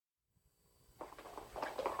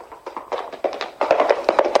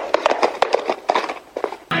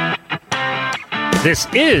This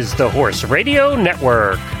is the Horse Radio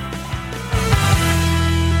Network.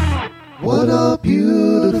 What a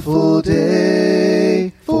beautiful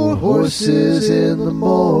day for horses in the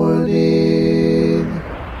morning.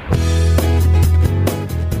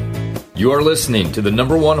 You are listening to the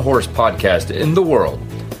 #1 horse podcast in the world.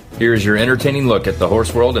 Here's your entertaining look at the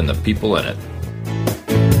horse world and the people in it.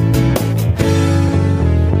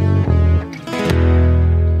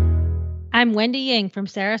 I'm Wendy Ying from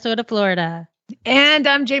Sarasota, Florida. And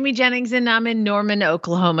I'm Jamie Jennings, and I'm in Norman,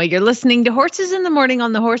 Oklahoma. You're listening to Horses in the Morning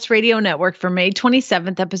on the Horse Radio Network for May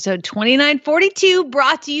 27th, episode 2942,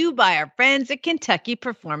 brought to you by our friends at Kentucky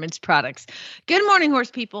Performance Products. Good morning, horse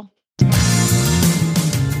people.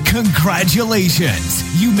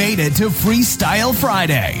 Congratulations! You made it to Freestyle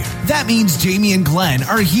Friday. That means Jamie and Glenn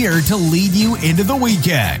are here to lead you into the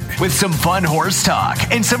weekend with some fun horse talk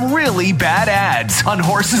and some really bad ads on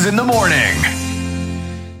Horses in the Morning.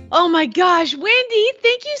 Oh my gosh, Wendy,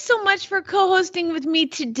 thank you so much for co-hosting with me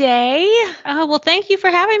today. Oh, well, thank you for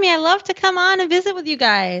having me. I love to come on and visit with you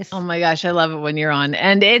guys. Oh my gosh, I love it when you're on.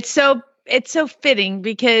 And it's so fitting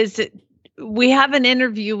because we have an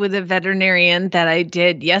interview with a veterinarian that I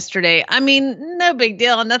did yesterday. I mean, no big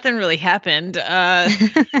deal. Nothing really happened.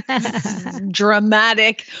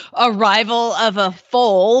 Dramatic arrival of a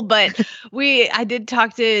foal, but I did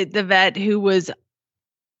talk to the vet who was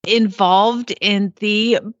involved in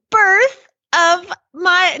the birth of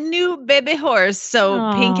my new baby horse. So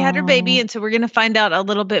Aww. Pink had her baby. And so we're going to find out a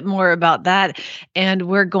little bit more about that. And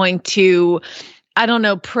we're going to, I don't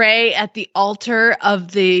know, pray at the altar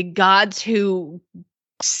of the gods who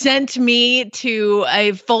sent me to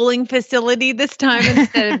a foaling facility this time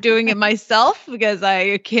instead of doing it myself, because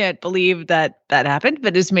I can't believe that happened,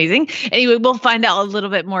 but it's amazing. Anyway, we'll find out a little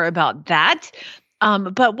bit more about that.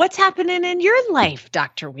 But what's happening in your life,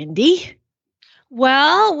 Dr. Wendy?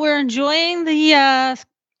 Well, we're enjoying the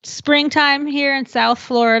springtime here in South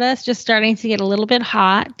Florida. It's just starting to get a little bit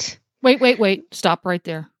hot. Wait. Stop right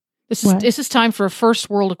there. This is time for a first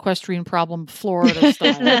world equestrian problem, Florida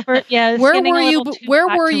style. Where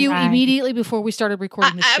were you immediately before we started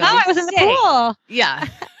recording the show? I was in the pool. Yeah.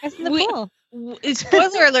 I was in the pool.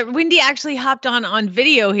 Spoiler alert, Wendy actually hopped on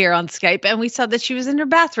video here on Skype, and we saw that she was in her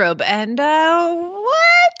bathrobe. And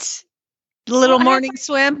what? Little morning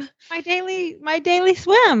swim? My daily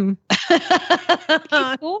swim.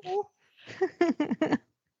 Cool.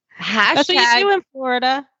 That's what you do in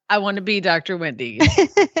Florida. I want to be Dr. Wendy.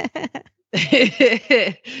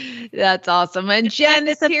 That's awesome. And Jen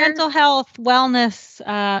is a here. Mental health wellness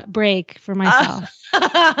break for myself.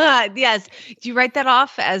 Yes. Do you write that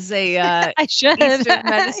off as a I should. Eastern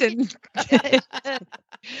medicine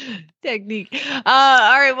technique?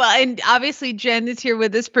 All right. Well, and obviously Jen is here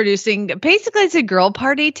with us producing. Basically, it's a girl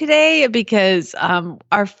party today because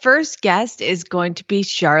our first guest is going to be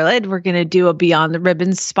Charlotte. We're going to do a Beyond the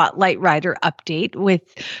Ribbons Spotlight Rider update with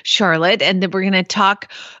Charlotte, and then we're going to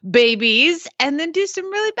talk babies and then do some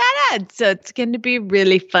really bad ads. So it's going to be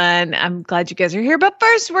really fun. I'm glad you guys are here. But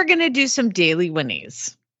first, we're going to do some daily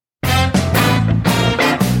whinnies.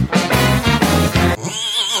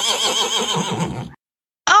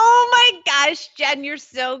 Oh my gosh, Jen, you're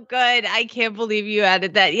so good. I can't believe you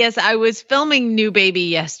added that. Yes, I was filming New Baby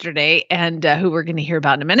yesterday, and who we're going to hear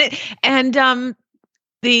about in a minute. And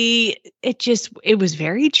it was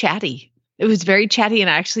very chatty. It was very chatty, and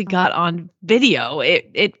I actually got on video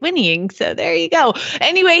it whinnying. So there you go.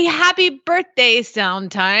 Anyway, happy birthday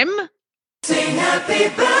sound time. Sing happy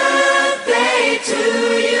birthday to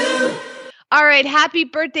you. All right, happy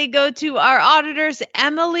birthday go to our auditors,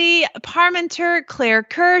 Emily Parmenter, Claire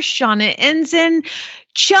Kirsch, Shauna Ensign,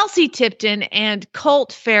 Chelsea Tipton, and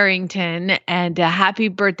Colt Farrington. And happy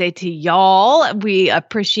birthday to y'all. We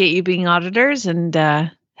appreciate you being auditors, and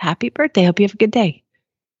happy birthday. Hope you have a good day.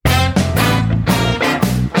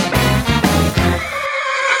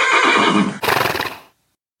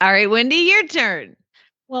 All right, Wendy, your turn.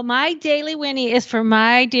 Well, my daily whinny is for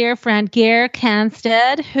my dear friend Gare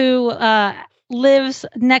Canstead, who lives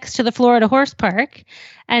next to the Florida Horse Park,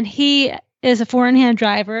 and he is a four-in-hand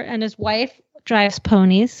driver, and his wife drives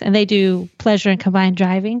ponies, and they do pleasure and combined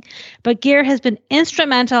driving. But Gare has been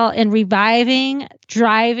instrumental in reviving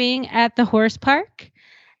driving at the horse park,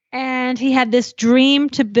 and he had this dream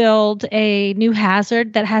to build a new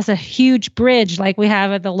hazard that has a huge bridge like we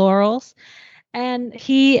have at the Laurels. And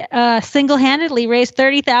he single-handedly raised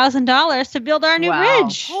 $30,000 to build our new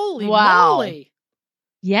bridge. Holy moly.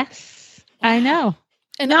 Yes, I know.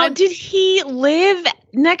 And now, did he live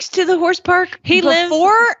next to the horse park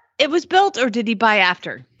before it was built, or did he buy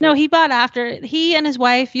after? No, he bought after. He and his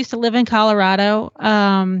wife used to live in Colorado.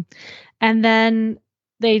 And then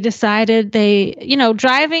they decided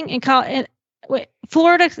driving in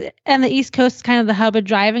Florida and the East Coast is kind of the hub of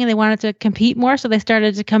driving, and they wanted to compete more. So they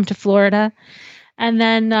started to come to Florida. And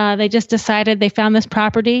then they just decided they found this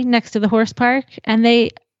property next to the horse park, and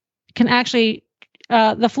they can actually,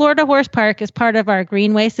 the Florida Horse Park is part of our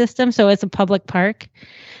Greenway system. So it's a public park.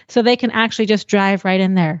 So they can actually just drive right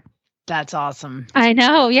in there. That's awesome. I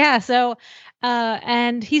know. Yeah. So,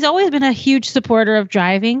 and he's always been a huge supporter of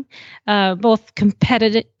driving, both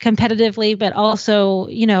competitively, but also,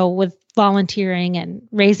 with volunteering and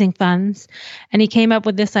raising funds. And he came up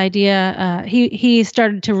with this idea. He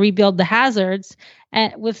started to rebuild the hazards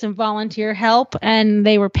with some volunteer help, and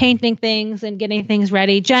they were painting things and getting things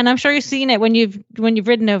ready. Jen, I'm sure you've seen it when you've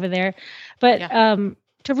ridden over there, but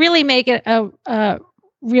to really make it a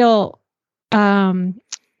real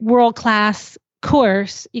world-class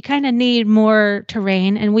course, you kind of need more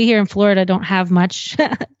terrain, and we here in Florida don't have much.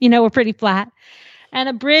 We're pretty flat, and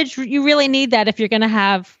a bridge, you really need that if you're going to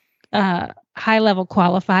have high-level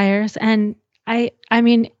qualifiers. And I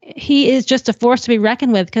mean, he is just a force to be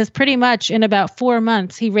reckoned with, because pretty much in about 4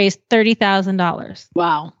 months, he raised $30,000.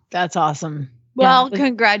 Wow, that's awesome. Well,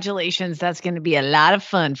 congratulations. That's going to be a lot of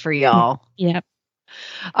fun for y'all. Yep.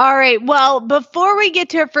 All right. Well, before we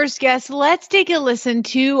get to our first guest, let's take a listen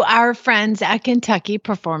to our friends at Kentucky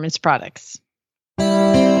Performance Products.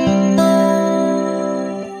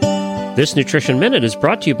 This Nutrition Minute is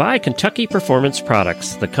brought to you by Kentucky Performance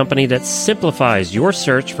Products, the company that simplifies your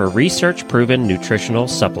search for research-proven nutritional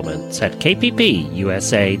supplements at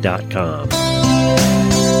kppusa.com.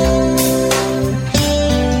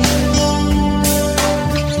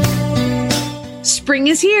 Spring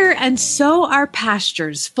is here, and so are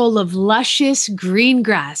pastures full of luscious green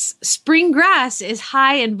grass. Spring grass is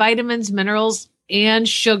high in vitamins, minerals, and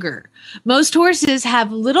sugar. Most horses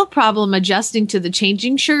have little problem adjusting to the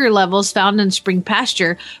changing sugar levels found in spring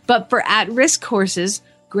pasture, but for at-risk horses,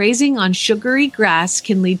 grazing on sugary grass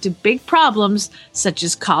can lead to big problems such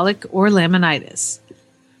as colic or laminitis.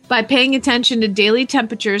 By paying attention to daily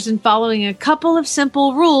temperatures and following a couple of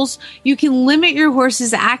simple rules, you can limit your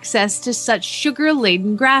horse's access to such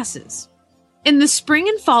sugar-laden grasses. In the spring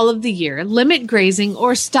and fall of the year, limit grazing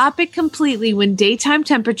or stop it completely when daytime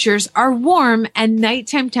temperatures are warm and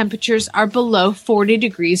nighttime temperatures are below 40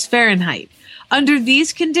 degrees Fahrenheit. Under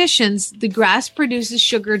these conditions, the grass produces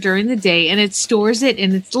sugar during the day and it stores it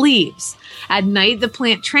in its leaves. At night, the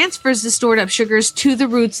plant transfers the stored up sugars to the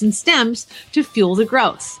roots and stems to fuel the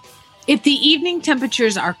growth. If the evening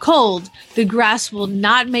temperatures are cold, the grass will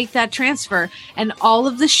not make that transfer, and all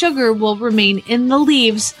of the sugar will remain in the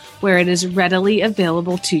leaves where it is readily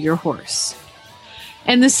available to your horse.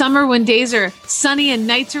 In the summer, when days are sunny and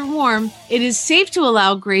nights are warm, it is safe to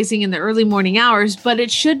allow grazing in the early morning hours, but it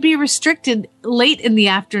should be restricted late in the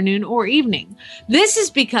afternoon or evening. This is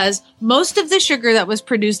because most of the sugar that was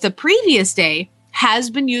produced the previous day has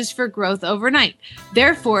been used for growth overnight.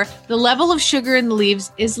 Therefore, the level of sugar in the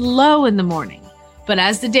leaves is low in the morning. But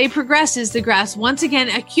as the day progresses, the grass once again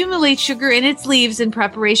accumulates sugar in its leaves in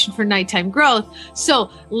preparation for nighttime growth. So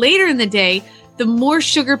later in the day, the more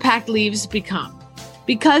sugar-packed leaves become.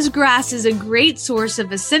 Because grass is a great source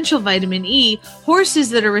of essential vitamin E, horses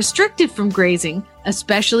that are restricted from grazing,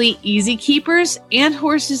 especially easy keepers and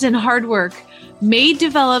horses in hard work, may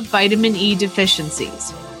develop vitamin E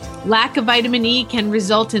deficiencies. Lack of vitamin E can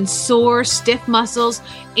result in sore, stiff muscles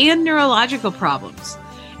and neurological problems.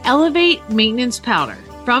 Elevate Maintenance Powder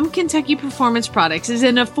from Kentucky Performance Products is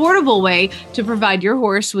an affordable way to provide your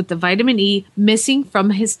horse with the vitamin E missing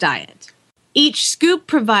from his diet. Each scoop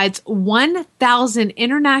provides 1,000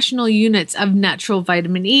 international units of natural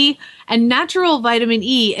vitamin E, and natural vitamin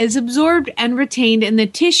E is absorbed and retained in the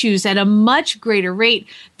tissues at a much greater rate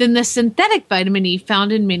than the synthetic vitamin E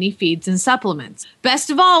found in many feeds and supplements. Best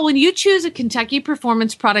of all, when you choose a Kentucky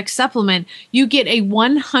Performance Product supplement, you get a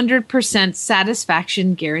 100%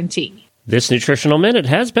 satisfaction guarantee. This Nutritional Minute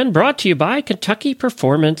has been brought to you by Kentucky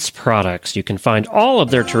Performance Products. You can find all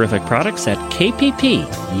of their terrific products at kppusa.com.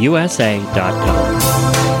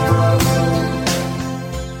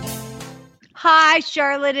 Hi,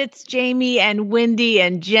 Charlotte. It's Jamie and Wendy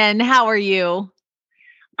and Jen. How are you?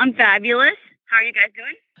 I'm fabulous. How are you guys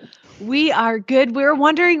doing? We are good. We're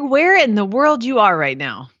wondering where in the world you are right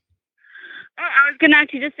now. Oh, I was going to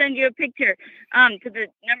actually just send you a picture to the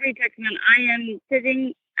number you texted me on. I am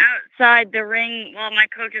sitting outside the ring while my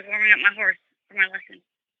coach is warming up my horse for my lesson.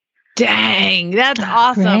 Dang, that's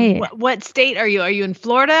awesome. What state are you? Are you in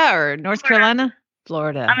Florida or North Carolina?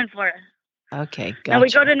 Florida. I'm in Florida. Okay, gotcha. Now we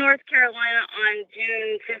go to North Carolina on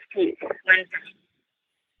June 15th, Wednesday.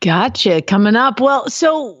 Gotcha. Coming up. Well,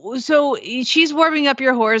 so she's warming up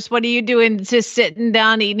your horse. What are you doing? Just sitting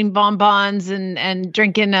down, eating bonbons and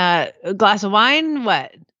drinking a glass of wine?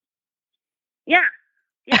 What? Yeah.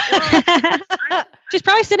 Well, she's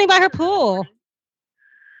probably sitting by her pool.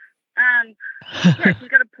 Sure, she's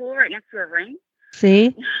got a pool right next to her ring.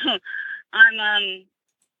 See?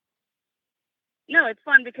 No, it's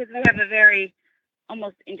fun because we have a very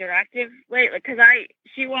almost interactive way. Because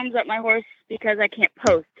she warms up my horse because I can't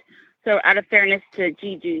post. So out of fairness to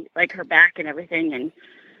Gigi, like her back and everything, and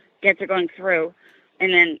gets her going through,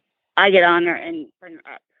 and then I get on her and bring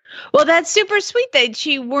her up. Well, that's super sweet that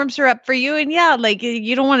she warms her up for you. And yeah, like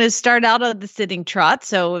you don't want to start out on the sitting trot.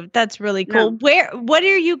 So that's really cool. No. What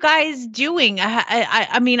are you guys doing?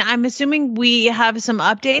 I mean, I'm assuming we have some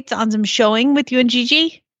updates on some showing with you and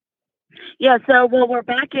Gigi. Yeah. So, we're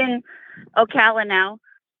back in Ocala now.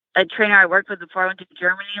 A trainer I worked with before I went to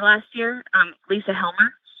Germany last year, Lisa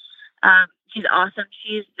Helmer. She's awesome.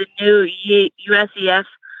 She's the new USEF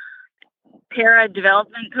para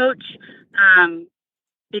development coach.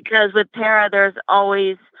 Because with para, there's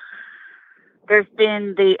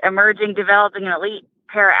been the emerging, developing, and elite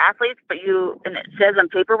para athletes, and it says on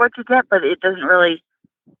paper what you get, but it doesn't really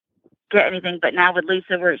get anything. But now with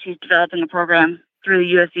Lisa, where she's developing a program through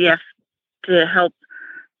the USEF to help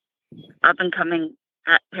up and coming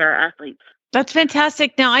para athletes. That's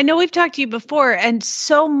fantastic. Now, I know we've talked to you before, and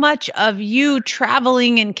so much of you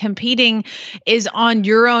traveling and competing is on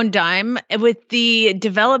your own dime. With the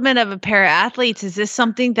development of a para athletes, is this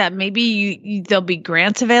something that maybe there'll be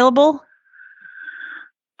grants available?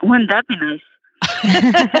 Wouldn't that be nice?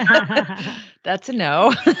 That's a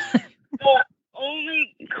no. The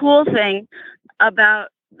only cool thing about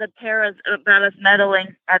the paras, about us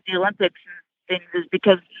medaling at the Olympics and things, is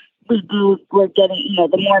because we're getting,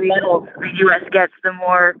 the more medals the U.S. gets, the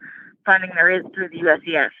more funding there is through the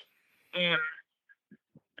USEF. And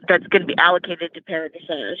that's going to be allocated to para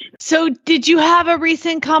dressage. So did you have a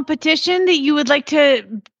recent competition that you would like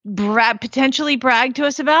to potentially brag to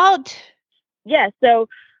us about? Yeah, so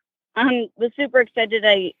I was super excited.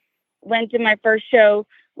 I went to my first show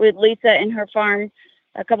with Lisa in her farm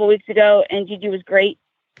a couple weeks ago, and Gigi was great.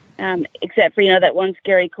 Except for, that one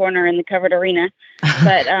scary corner in the covered arena.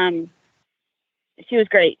 But she was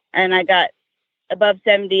great. And I got above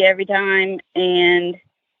 70 every time. And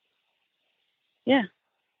yeah.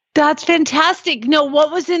 That's fantastic. No,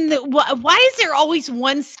 what was in why is there always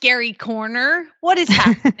one scary corner? What is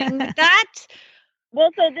happening with that?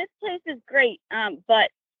 Well, so this place is great.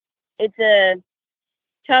 But it's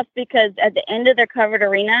tough because at the end of their covered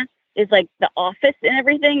arena is like the office and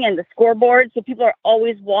everything and the scoreboard. So people are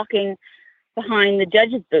always walking behind the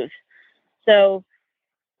judge's booth. So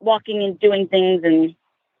walking and doing things and,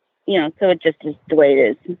 so it just is the way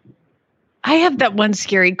it is. I have that one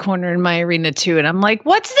scary corner in my arena too. And I'm like,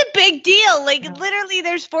 what's the big deal? Like literally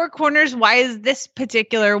there's 4 corners. Why is this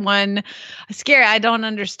particular one scary? I don't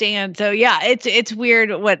understand. So yeah, it's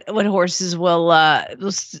weird what horses will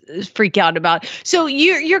freak out about. So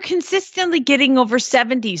you're consistently getting over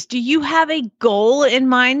 70s. Do you have a goal in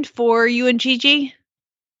mind for you and Gigi?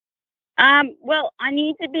 Well, I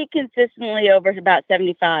need to be consistently over about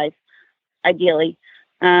 75, ideally.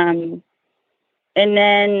 And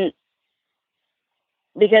then,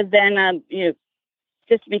 because then,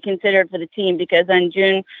 just to be considered for the team, because on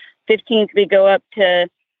June 15th, we go up to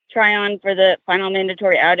Tryon for the final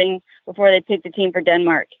mandatory outing before they pick the team for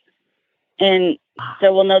Denmark. And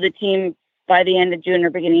so we'll know the team by the end of June or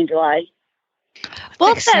beginning of July.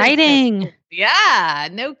 Well, exciting. Yeah,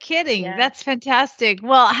 no kidding. Yeah. That's fantastic.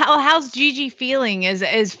 Well, how's Gigi feeling?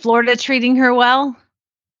 Is Florida treating her well?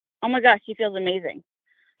 Oh my gosh, she feels amazing.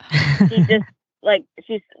 She just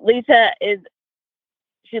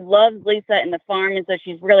she loves Lisa and the farm, and so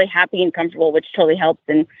she's really happy and comfortable, which totally helps.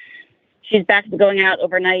 And she's back to going out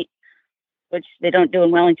overnight, which they don't do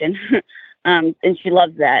in Wellington. And she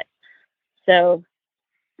loves that. So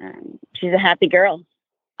she's a happy girl.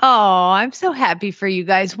 Oh, I'm so happy for you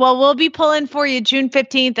guys. Well, we'll be pulling for you June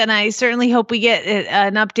 15th, and I certainly hope we get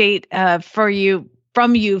an update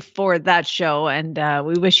from you for that show. And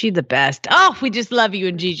we wish you the best. Oh, we just love you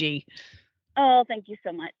and Gigi. Oh, thank you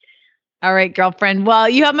so much. All right, girlfriend. Well,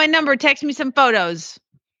 you have my number. Text me some photos.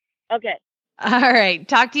 Okay. All right.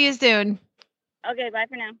 Talk to you soon. Okay. Bye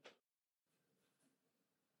for now.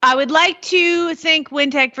 I would like to thank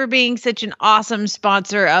Wintec for being such an awesome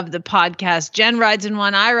sponsor of the podcast. Jen rides in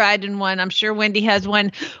one. I ride in one. I'm sure Wendy has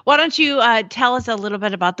one. Why don't you tell us a little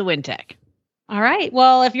bit about the Wintec? All right.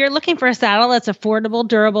 Well, if you're looking for a saddle that's affordable,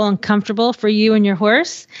 durable, and comfortable for you and your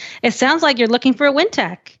horse, it sounds like you're looking for a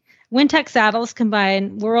Wintec. Wintec saddles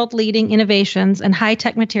combine world-leading innovations and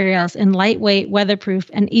high-tech materials in lightweight, weatherproof,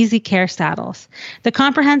 and easy care saddles. The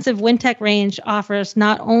comprehensive Wintec range offers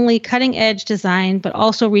not only cutting-edge design, but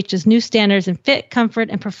also reaches new standards in fit, comfort,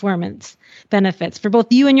 and performance benefits for both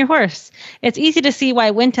you and your horse. It's easy to see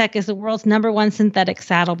why Wintec is the world's #1 synthetic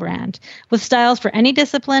saddle brand. With styles for any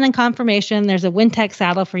discipline and conformation, there's a Wintec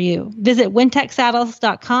saddle for you. Visit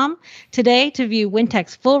wintecsaddles.com today to view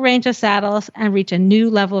Wintec's full range of saddles and reach a new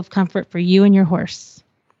level of comfort for you and your horse.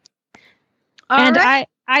 I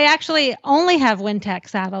actually only have Wintec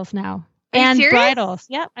saddles now. And bridles.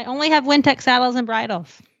 Yep, I only have Wintec saddles and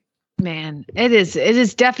bridles. Man, it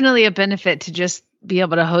is definitely a benefit to just be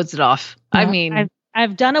able to hose it off. Yeah, I mean,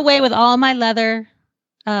 I've done away with all my leather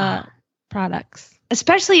products.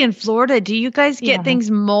 Especially in Florida, do you guys get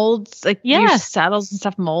things mold, like your saddles and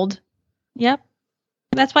stuff mold? Yep.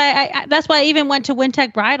 That's why I even went to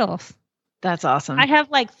Wintec bridles. That's awesome. I have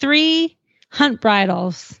like 3 hunt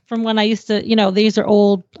bridles from when I used to, these are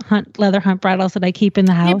old leather hunt bridles that I keep in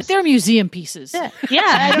the house. Yeah, but they're museum pieces. Yeah,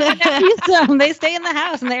 I don't use them. They stay in the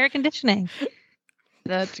house in the air conditioning.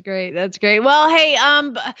 That's great. That's great. Well, hey,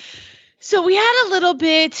 so we had a little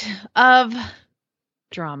bit of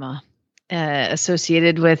drama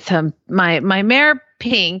associated with my mare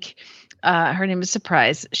Pink. Her name is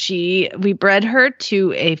Surprise. We bred her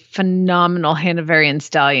to a phenomenal Hanoverian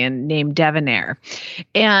stallion named Debonair.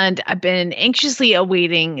 And I've been anxiously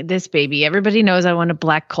awaiting this baby. Everybody knows I want a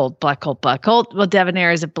black colt. Well,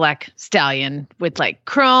 Debonair is a black stallion with like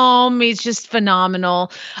chrome. He's just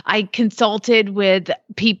phenomenal. I consulted with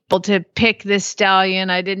people to pick this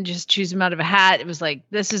stallion. I didn't just choose him out of a hat. It was like,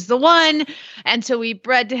 this is the one. And so we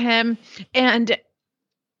bred to him. And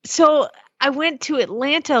so I went to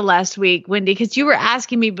Atlanta last week, Wendy, because you were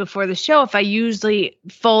asking me before the show if I usually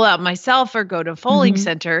foal out myself or go to a foaling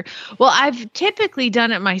center. Well, I've typically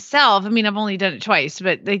done it myself. I mean, I've only done it twice,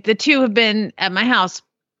 but the 2 have been at my house.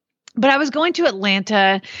 But I was going to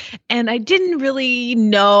Atlanta and I didn't really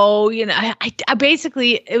know, I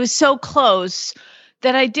basically, it was so close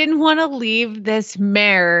that I didn't want to leave this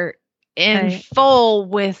mare in foal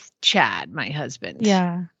with Chad, my husband.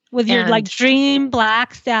 Yeah. With your dream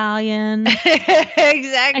black stallion. Exactly.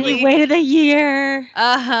 And you waited a year.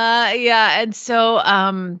 Yeah. And so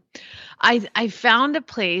I found a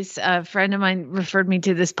place, a friend of mine referred me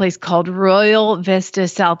to this place called Royal Vista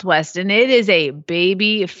Southwest, and it is a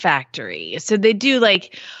baby factory. So they do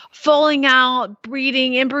like foaling out,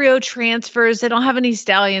 breeding, embryo transfers. They don't have any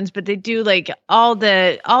stallions, but they do like all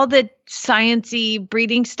the science-y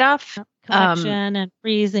breeding stuff. Collection and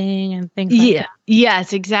freezing and things like that.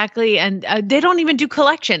 Yes, exactly. And they don't even do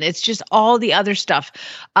collection. It's just all the other stuff.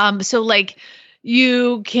 So like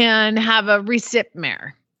you can have a recip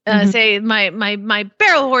mare. Say my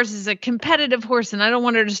barrel horse is a competitive horse and I don't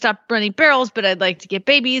want her to stop running barrels, but I'd like to get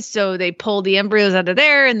babies. So they pull the embryos out of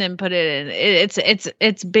there and then put it in.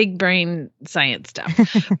 It's big brain science stuff.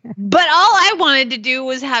 But all I wanted to do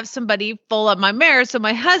was have somebody foal up my mare so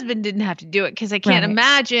my husband didn't have to do it, because I can't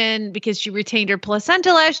imagine, because she retained her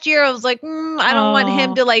placenta last year. I was like, I don't want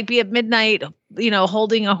him to like be at midnight,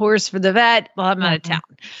 holding a horse for the vet while I'm out of town.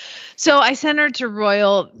 So I sent her to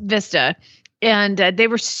Royal Vista. And they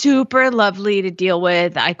were super lovely to deal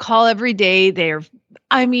with. I call every day.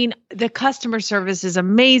 The customer service is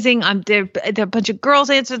amazing. There a bunch of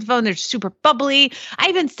girls answer the phone. They're super bubbly. I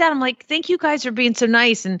even said, I'm like, thank you guys for being so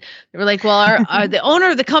nice. And they were like, well, the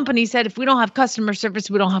owner of the company said, if we don't have customer service,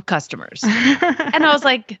 we don't have customers. And I was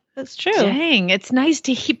like, that's true. Dang, it's nice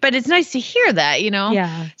to hear, but it's nice to hear that,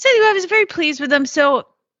 Yeah. So anyway, I was very pleased with them. So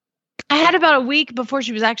I had about a week before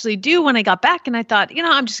she was actually due when I got back, and I thought,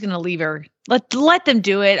 I'm just going to leave her. Let them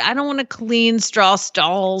do it. I don't want to clean straw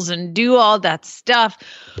stalls and do all that stuff.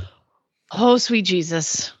 Oh, sweet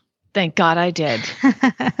Jesus. Thank God I did.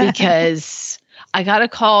 Because I got a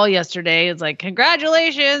call yesterday. It's like,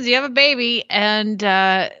 congratulations, you have a baby. And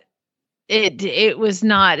it was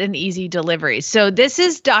not an easy delivery. So this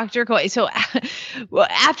is Dr. Coy. So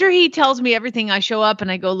after he tells me everything, I show up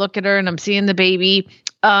and I go look at her and I'm seeing the baby.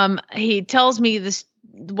 He tells me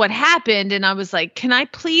what happened, and I was like, can I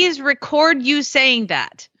please record you saying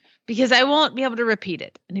that? Because I won't be able to repeat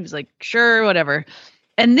it. And he was like, sure, whatever.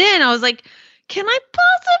 And then I was like, can I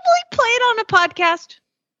possibly play it on a podcast?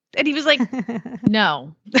 And he was like,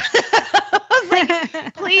 no. I was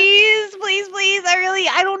like, please.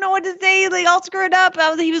 I don't know what to say. Like, I'll screw it up.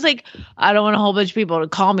 He was like, I don't want a whole bunch of people to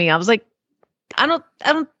call me. I was like, I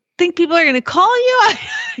don't think people are going to call you.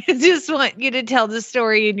 I just want you to tell the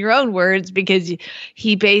story in your own words, because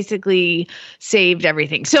he basically saved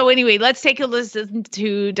everything. So anyway, let's take a listen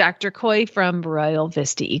to Dr. Coy from Royal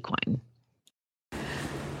Vista Equine.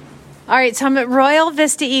 All right, so I'm at Royal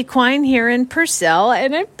Vista Equine here in Purcell,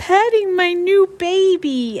 and I'm petting my new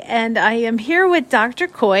baby. And I am here with Dr.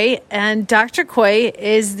 Coy, and Dr. Coy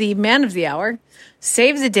is the man of the hour,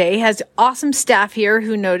 saves the day, has awesome staff here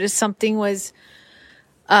who noticed something was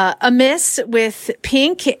amiss with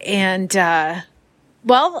Pink. And, Dr.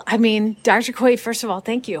 Coy, first of all,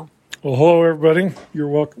 thank you. Well, hello, everybody. You're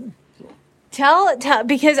welcome. Tell,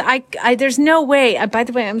 because I there's no way. By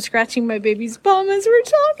the way, I'm scratching my baby's bum as we're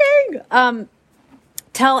talking.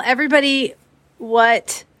 Tell everybody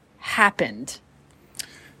what happened.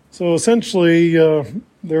 So essentially,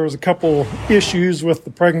 there was a couple issues with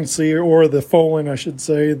the pregnancy, or the foaling, I should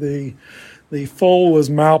say. The foal was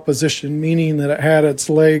malpositioned, meaning that it had its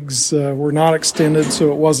legs were not extended,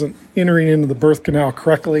 so it wasn't entering into the birth canal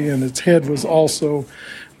correctly, and its head was also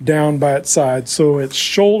down by its side. So its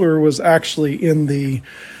shoulder was actually in the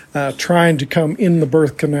trying to come in the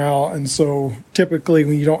birth canal. And so typically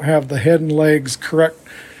when you don't have the head and legs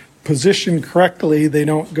positioned correctly, they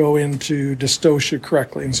don't go into dystocia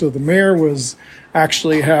correctly. And so the mare was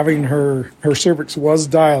actually having her cervix was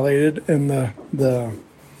dilated, and the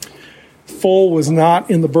foal was not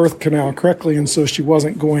in the birth canal correctly, and so she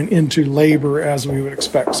wasn't going into labor as we would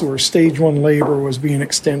expect. So her stage 1 labor was being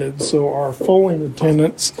extended. So our foaling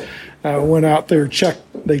attendants went out there,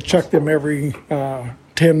 they checked them every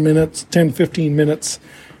 10-15 minutes,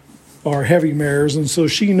 our heavy mares. And so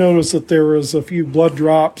she noticed that there was a few blood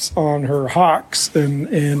drops on her hocks,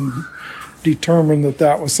 and determined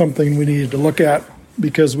that was something we needed to look at,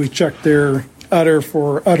 because we checked their udder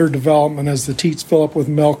for udder development. As the teats fill up with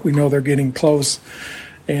milk, we know they're getting close.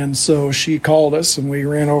 And so she called us, and we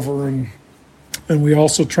ran over, and we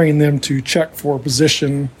also trained them to check for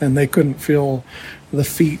position, and they couldn't feel the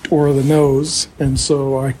feet or the nose. And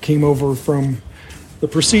so I came over from the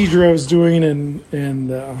procedure I was doing and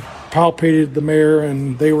palpated the mare,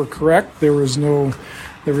 and they were correct. There was no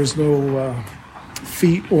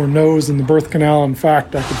feet or nose in the birth canal. In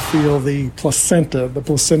fact, I could feel the placenta. The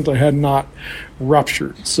placenta had not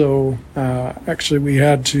ruptured. So actually we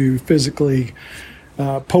had to physically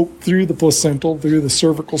poke through the placental, through the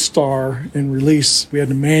cervical star, and release. We had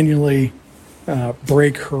to manually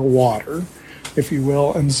break her water, if you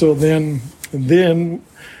will. And so then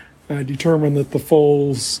I determined that the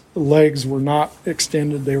foal's legs were not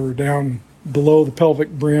extended. They were down below the pelvic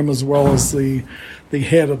brim, as well as the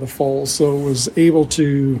head of the foal. So was able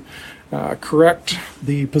to correct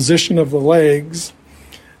the position of the legs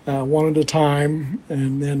one at a time,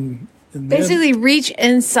 and then basically reach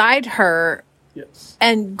inside her. Yes.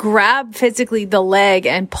 And grab physically the leg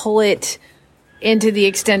and pull it into the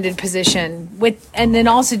extended position and then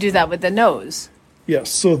also do that with the nose. Yes.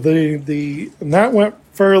 So and that went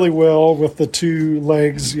fairly well with the two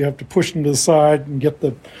legs. You have to push them to the side and get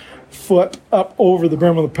the foot up over the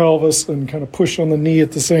brim of the pelvis and kind of push on the knee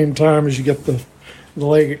at the same time as you get the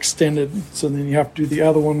leg extended. So then you have to do the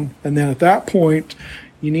other one. And then at that point,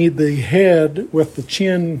 you need the head with the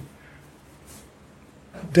chin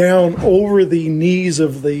down over the knees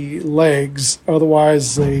of the legs.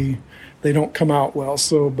 Otherwise, they don't come out well.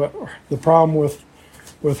 So, but the problem with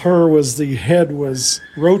her was the head was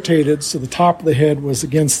rotated, so the top of the head was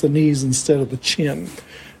against the knees instead of the chin.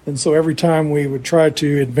 And so every time we would try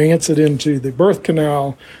to advance it into the birth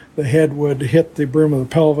canal, the head would hit the brim of the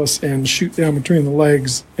pelvis and shoot down between the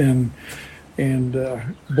legs and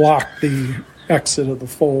block the exit of the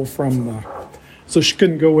foal from the. So she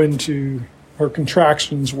couldn't go into. Her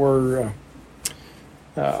contractions were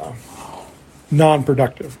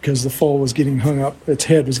non-productive because the foal was getting hung up. Its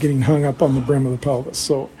head was getting hung up on the brim of the pelvis.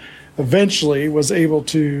 So eventually was able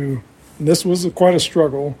to. And this was quite a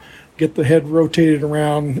struggle. Get the head rotated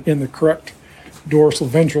around in the correct dorsal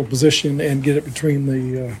ventral position and get it between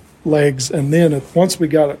the legs. And then once we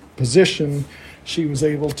got it positioned, she was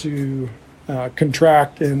able to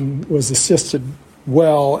contract and was assisted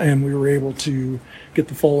well, and we were able to get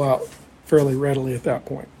the foal out fairly readily at that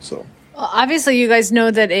point. So well, obviously you guys know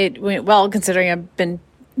that it went well, considering I've been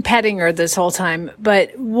petting her this whole time.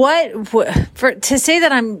 But to say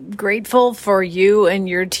that I'm grateful for you and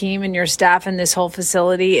your team and your staff and this whole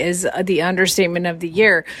facility is the understatement of the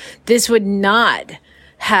year. This would not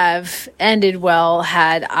have ended well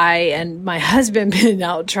had I and my husband been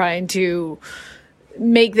out trying to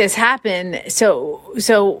make this happen.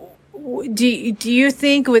 So do you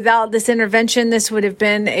think without this intervention, this would have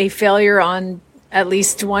been a failure on at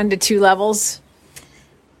least 1 to 2 levels?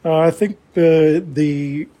 I think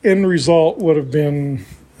the end result would have been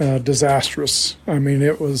disastrous. I mean,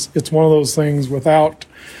 it's one of those things without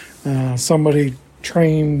somebody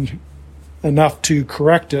trained enough to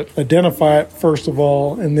correct it, identify it first of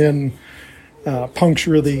all, and then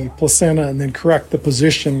puncture the placenta and then correct the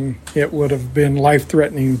position, it would have been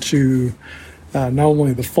life-threatening to not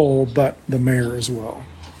only the foal, but the mare as well.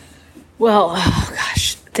 Well, oh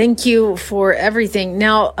gosh, thank you for everything.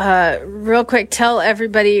 Now, real quick, tell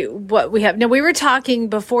everybody what we have. Now, we were talking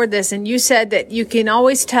before this, and you said that you can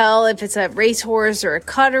always tell if it's a racehorse or a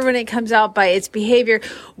cutter when it comes out by its behavior.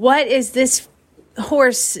 What is this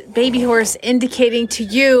horse, baby horse, indicating to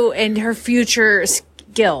you and her future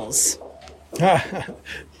skills?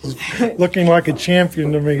 Looking like a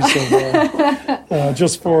champion to me so far.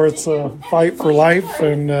 Just for its fight for life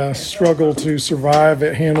and struggle to survive.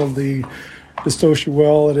 It handled the dystocia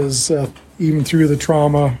well. It is, even through the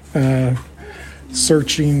trauma,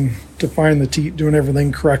 searching to find the teat, doing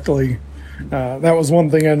everything correctly. That was one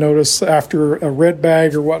thing I noticed after a red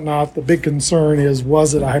bag or whatnot. The big concern is,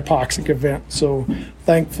 was it a hypoxic event? So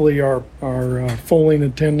thankfully our foaling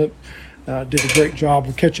attendant did a great job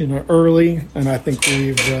of catching it early, and I think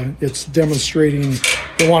it's demonstrating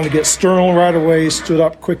they wanted to get sternal right away, stood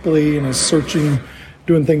up quickly, and is searching,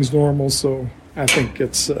 doing things normal. So I think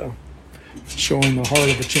it's showing the heart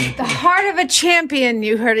of a champion. The heart of a champion,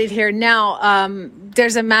 you heard it here. Now,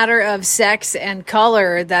 there's a matter of sex and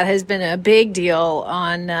color that has been a big deal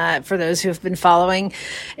on for those who have been following.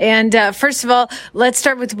 And first of all, let's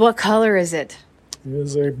start with what color is it? It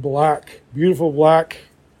is a black, beautiful black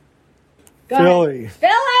filly.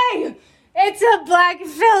 Filly! It's a black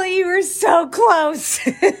filly. You were so close.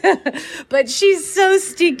 But she's so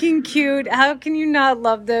stinking cute. How can you not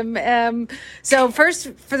love them? So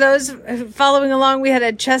first, for those following along, we had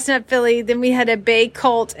a chestnut filly, then we had a bay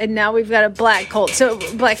colt, and now we've got a black colt. So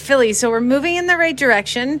black filly. So we're moving in the right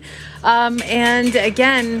direction. And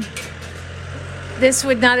again, this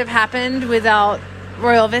would not have happened without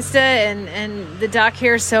Royal Vista and the doc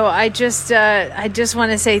here. So I just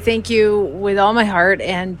want to say thank you with all my heart,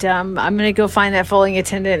 and I'm going to go find that foaling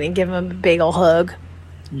attendant and give him a big ol' hug.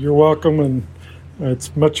 You're welcome, and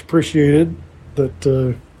it's much appreciated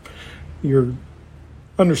that you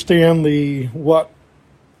understand what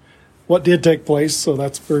did take place. So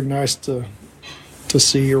that's very nice to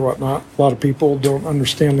see or whatnot. A lot of people don't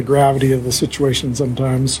understand the gravity of the situation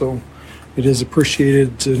sometimes, so it is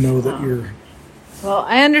appreciated to know that you're. Well,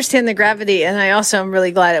 I understand the gravity, and I also am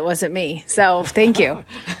really glad it wasn't me. So thank you.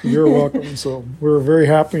 You're welcome. So we're very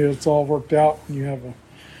happy it's all worked out, and you have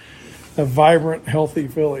a vibrant, healthy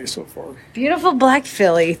filly so far. Beautiful black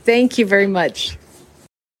filly. Thank you very much.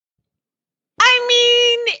 I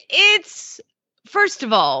mean, it's, first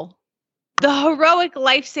of all, the heroic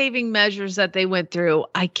life-saving measures that they went through,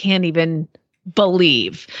 I can't even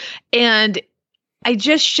believe. And I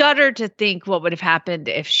just shudder to think what would have happened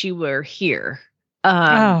if she were here.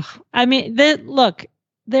 I mean, look,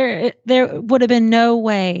 there would have been no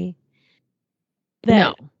way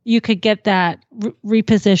that you could get that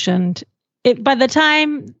repositioned. By the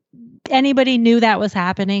time anybody knew that was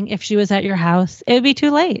happening, if she was at your house, it would be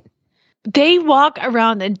too late. They walk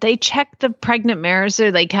around and they check the pregnant mares.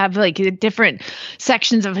 They have different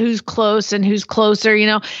sections of who's close and who's closer,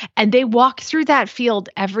 and they walk through that field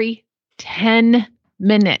every 10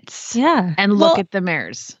 minutes. Yeah. And look at the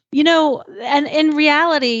mares. And in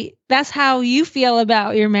reality, that's how you feel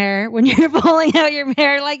about your mare when you're pulling out your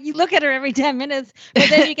mare. Like, you look at her every 10 minutes, but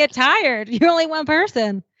then you get tired. You're only one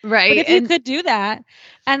person. Right. But if you could do that,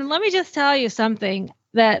 and let me just tell you something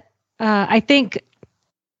that I think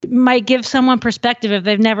might give someone perspective if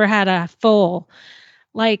they've never had a foal.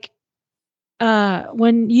 Like,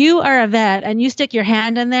 when you are a vet and you stick your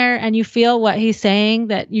hand in there and you feel what he's saying,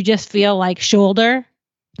 that you just feel like shoulder,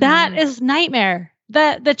 that is nightmare.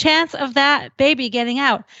 The chance of that baby getting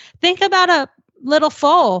out. Think about a little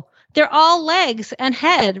foal. They're all legs and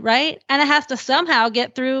head, right? And it has to somehow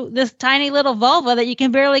get through this tiny little vulva that you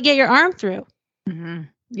can barely get your arm through. Mm-hmm.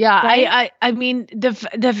 Yeah, right? I mean,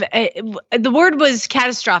 the word was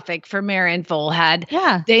catastrophic for mare and foal had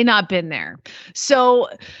they not been there. So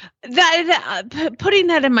that putting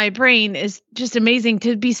that in my brain is just amazing,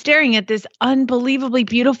 to be staring at this unbelievably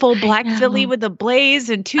beautiful black filly with a blaze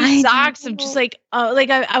and two socks. I'm just like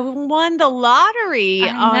I won the lottery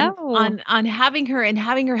on having her and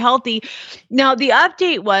having her healthy. Now the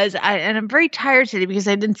update was, and I'm very tired today because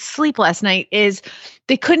I didn't sleep last night, is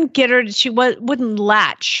they couldn't get her. She wouldn't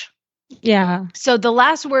latch. Yeah. So the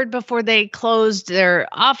last word before they closed their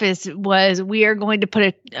office was, we are going to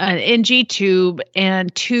put an NG tube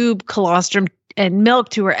and tube colostrum and milk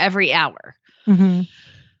to her every hour. Mm-hmm.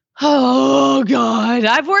 Oh God.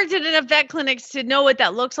 I've worked in enough vet clinics to know what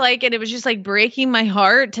that looks like. And it was just like breaking my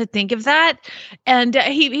heart to think of that. And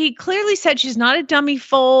he clearly said she's not a dummy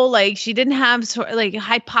foal. Like, she didn't have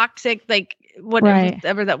hypoxic,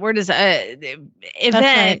 whatever that word is, event.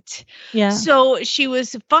 Right. Yeah. So she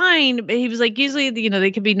was fine. But he was like, usually,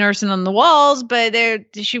 they could be nursing on the walls, but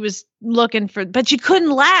she was looking but she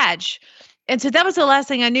couldn't latch. And so that was the last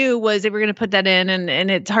thing I knew was they were going to put that in.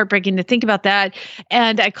 And it's heartbreaking to think about that.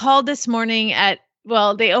 And I called this morning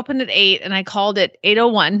they opened at 8 and I called at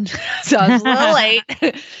 8:01. So I was a little late.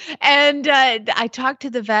 And I talked to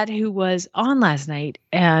the vet who was on last night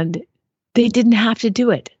and they didn't have to do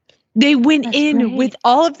it. They went in with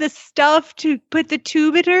all of the stuff to put the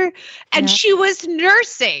tube in her and she was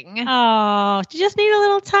nursing. Oh, she just needed a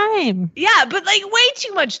little time. Yeah, but like way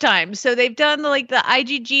too much time. So they've done the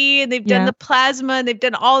IgG and they've done the plasma and they've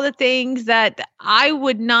done all the things that I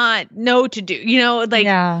would not know to do,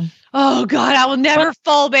 oh God, I will never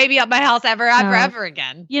foal baby up my house ever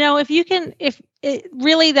again. If it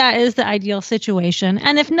really, that is the ideal situation.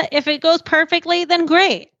 And if it goes perfectly, then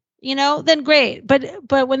great. Then great.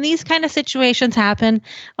 But when these kind of situations happen,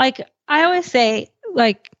 like I always say,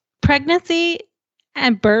 like pregnancy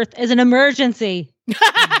and birth is an emergency.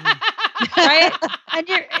 Right? And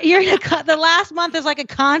you're the last month is like a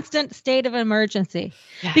constant state of emergency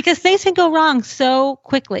because things can go wrong so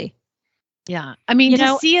quickly. Yeah. I mean,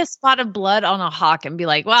 to see a spot of blood on a hawk and be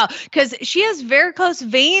like, wow, because she has varicose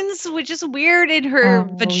veins, which is weird in her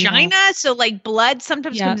vagina. Yeah. So like blood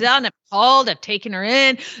sometimes comes out and I've called, I've taken her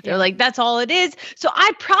in. They're like, that's all it is. So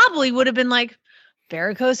I probably would have been like,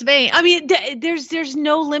 varicose vein. I mean, there's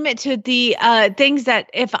no limit to the things that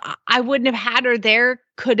if I wouldn't have had her there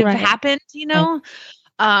could have happened, Right.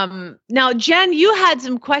 Now, Jen, you had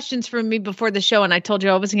some questions from me before the show, and I told you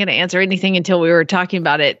I wasn't going to answer anything until we were talking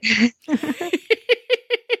about it.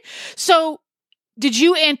 So, did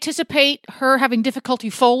you anticipate her having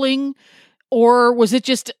difficulty foaling, or was it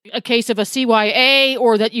just a case of a CYA,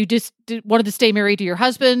 or that you just wanted to stay married to your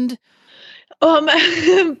husband?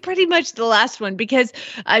 Pretty much the last one, because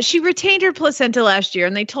she retained her placenta last year,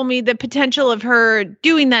 and they told me the potential of her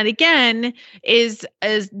doing that again is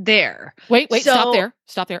there. Wait,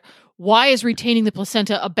 stop there. Why is retaining the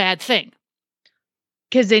placenta a bad thing?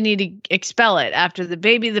 Because they need to expel it after the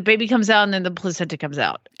baby comes out, and then the placenta comes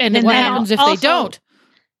out. And then what happens if they don't?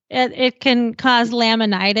 It can cause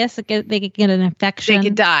laminitis. They could get an infection. They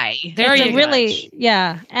could die.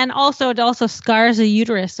 And also it also scars the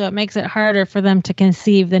uterus, so it makes it harder for them to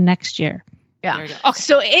conceive the next year. Yeah. Okay.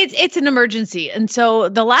 So it's an emergency. And so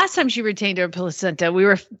the last time she retained her placenta, we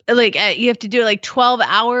were like, you have to do it like 12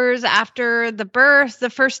 hours after the birth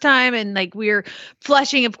the first time. And like we're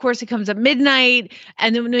flushing, of course, it comes at midnight.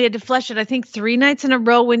 And then we had to flush it, I think 3 nights in a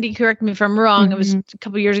row. Wendy, correct me if I'm wrong. Mm-hmm. It was a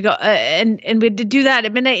couple of years ago. And we had to do that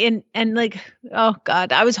at midnight. And like, oh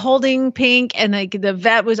God, I was holding Pink and like the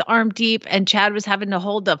vet was arm deep and Chad was having to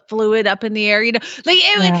hold the fluid up in the air, Like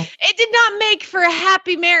it did not make for a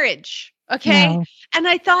happy marriage. Okay. No. And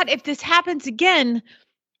I thought if this happens again,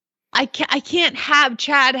 I can't have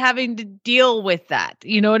Chad having to deal with that.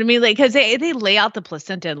 You know what I mean? Like, cause they lay out the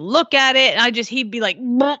placenta and look at it. And he'd be like,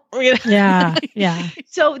 yeah.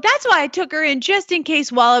 So that's why I took her in just in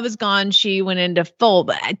case while I was gone, she went into full,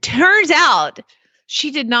 but it turns out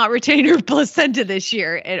she did not retain her placenta this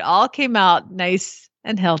year. It all came out nice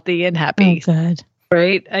and healthy and happy. Oh, good.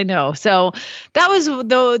 Right. I know. So that was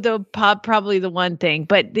the probably the one thing,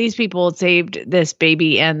 but these people saved this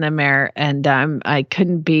baby and the mare, and I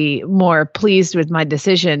couldn't be more pleased with my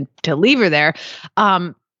decision to leave her there.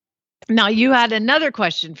 Now you had another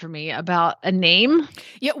question for me about a name.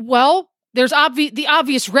 Yeah. Well, there's the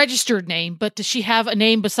obvious registered name, but does she have a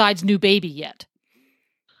name besides new baby yet?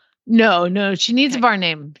 No, she needs a barn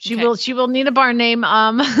name. She will need a barn name.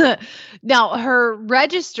 Now her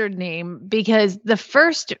registered name, because the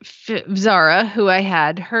first Zara who I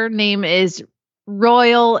had, her name is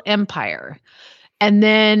Royal Empire. And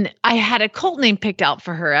then I had a colt name picked out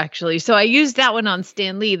for her actually. So I used that one on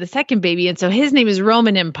Stan Lee, the second baby. And so his name is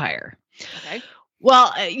Roman Empire. Okay.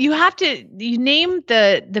 Well, you name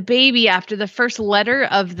the baby after the first letter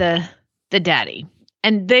of the daddy.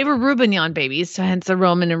 And they were Rubignon babies, so hence the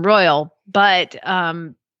Roman and Royal. But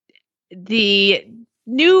the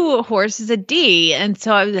new horse is a D, and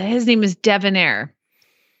so his name is Devonair.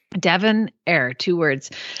 Devonair, 2 words.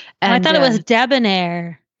 And, I thought it was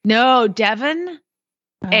Debonair. No, Devon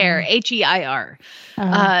Air, Heir.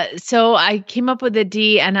 So I came up with a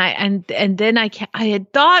D, and then I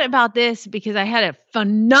had thought about this because I had a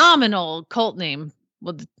phenomenal colt name.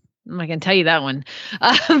 Well, I'm not going to tell you that one.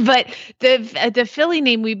 But the filly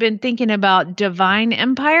name, we've been thinking about Divine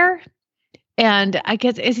Empire. And I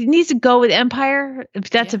guess it needs to go with Empire.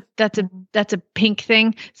 That's a pink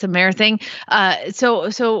thing. It's a mare thing.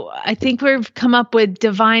 So I think we've come up with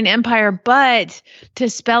Divine Empire, but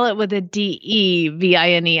to spell it with a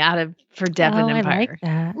DEVINE out of for Devon Empire. I like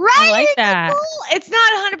that. Right? I like that. Cool. It's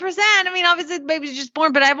not 100%. I mean, obviously the baby's just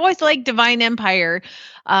born, but I've always liked Divine Empire.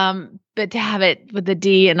 But to have it with the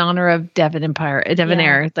D in honor of Devon Empire,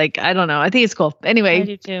 Devonair, like, I don't know. I think it's cool. Anyway, I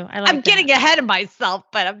do too. I'm getting ahead of myself,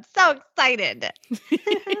 but I'm so excited.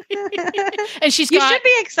 And you should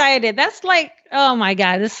be excited. That's like, oh my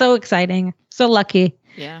God, it's so exciting. So lucky.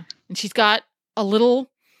 Yeah. And she's got a little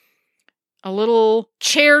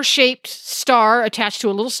chair-shaped star attached to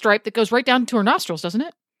a little stripe that goes right down to her nostrils, doesn't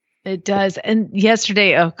it? It does. And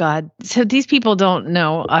yesterday, oh God. So these people don't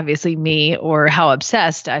know, obviously, me or how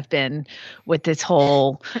obsessed I've been with this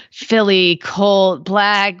whole Philly colt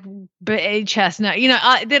black chestnut.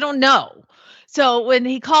 They don't know. So when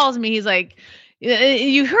he calls me, he's like,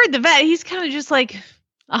 you heard the vet. He's kind of just like,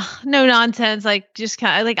 no nonsense. Like, just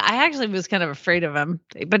kind of like, I actually was kind of afraid of him,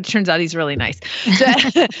 but it turns out he's really nice.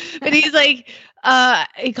 So, but he's like,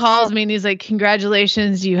 he calls me and he's like,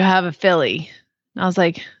 congratulations, you have a filly. And I was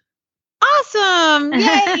like, awesome.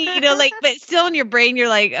 Yay. But still in your brain, you're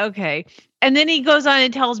like, okay. And then he goes on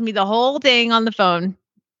and tells me the whole thing on the phone.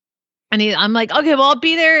 And I'm like, okay, well, I'll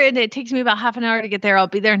be there. And it takes me about half an hour to get there. I'll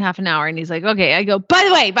be there in half an hour. And he's like, okay. I go, by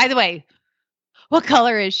the way, what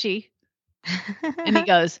color is she? And he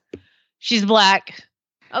goes, she's black.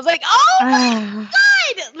 I was like, oh my God.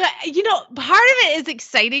 Part of it is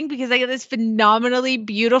exciting because I get this phenomenally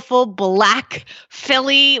beautiful black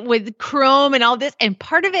filly with chrome and all this. And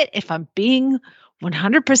part of it, if I'm being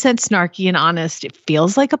 100% snarky and honest, it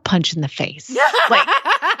feels like a punch in the face. Like,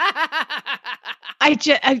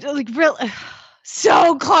 I like real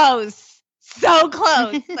so close. So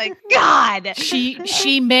close. Like, God.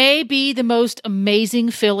 She may be the most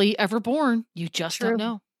amazing filly ever born. You just don't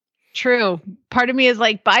know. True. Part of me is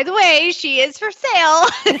like, by the way, she is for sale.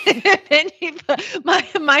 And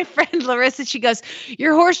my friend Larissa, she goes,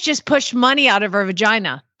 your horse just pushed money out of her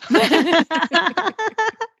vagina. I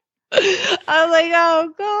was like,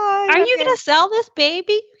 oh God. Are you going to sell this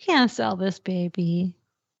baby? You can't sell this baby.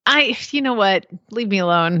 You know what? Leave me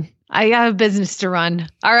alone. I have a business to run.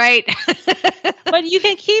 All right. But you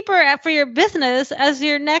can keep her for your business as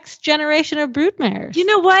your next generation of broodmares. You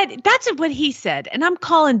know what? That's what he said. And I'm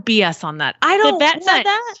calling BS on that. I don't. The vet said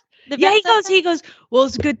that? He goes, well,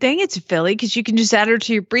 it's a good thing it's a filly because you can just add her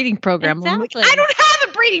to your breeding program. Exactly. Like, I don't have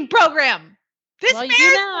a breeding program. This mare's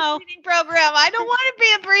a breeding program. I don't want to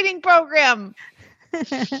be a breeding program.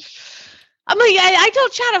 I'm like, I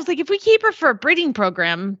told Chad, I was like, if we keep her for a breeding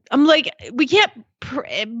program, I'm like, we can't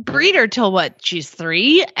breed her till she's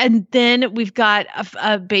 3. And then we've got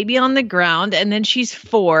a baby on the ground and then she's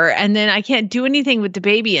 4. And then I can't do anything with the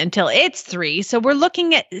baby until it's 3. So we're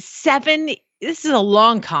looking at 7. This is a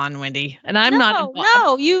long con, Wendy. And I'm not.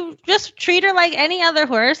 No, you just treat her like any other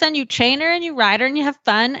horse and you train her and you ride her and you have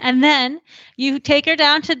fun. And then you take her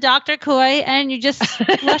down to Dr. Coy and you just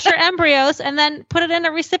flush her embryos and then put it in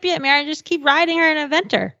a recipient mare and just keep riding her and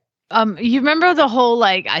event her. You remember the whole,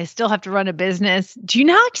 I still have to run a business. Do you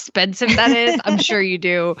know how expensive that is? I'm sure you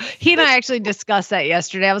do. He and I actually discussed that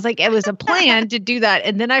yesterday. I was like, it was a plan to do that.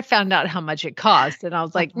 And then I found out how much it cost. And I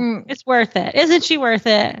was like, it's worth it. Isn't she worth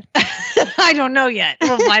it? I don't know yet.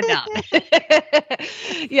 We'll find out.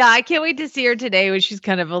 Yeah, I can't wait to see her today when she's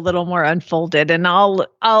kind of a little more unfolded. And I'll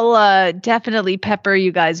definitely pepper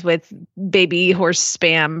you guys with baby horse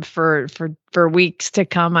spam for weeks to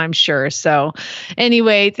come, I'm sure. So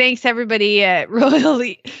anyway, thanks everybody at Royal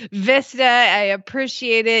Vista. I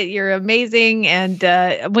appreciate it. You're amazing. And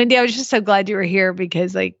Wendy, I was just so glad you were here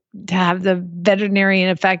because to have the veterinarian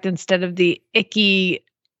effect instead of the icky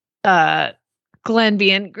Glenn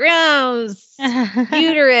being gross,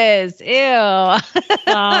 uterus, ew.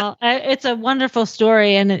 Well, it's a wonderful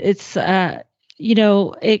story. And it's, I'm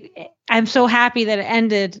so happy that it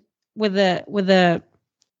ended with a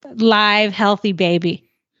live, healthy baby.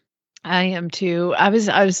 I am too. I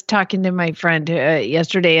was talking to my friend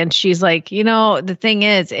yesterday and she's like, the thing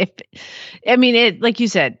is, like you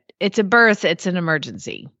said, it's a birth, it's an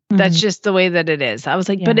emergency. That's just the way that it is. I was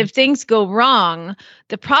like, but if things go wrong,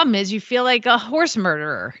 the problem is you feel like a horse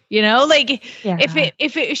murderer,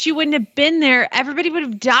 if she wouldn't have been there, everybody would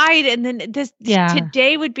have died. And then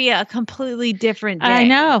today would be a completely different day. I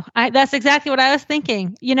know. That's exactly what I was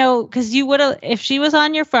thinking, because you would have, if she was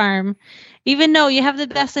on your farm, even though you have the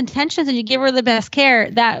best intentions and you give her the best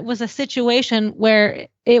care, that was a situation where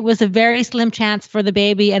it was a very slim chance for the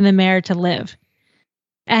baby and the mare to live.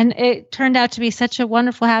 And it turned out to be such a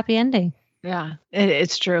wonderful, happy ending. Yeah,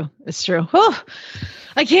 it's true. It's true. Oh,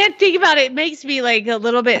 I can't think about it. It makes me like a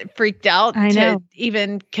little bit freaked out to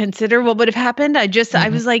even consider what would have happened. I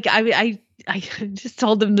was like, I just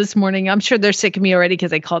told them this morning, I'm sure they're sick of me already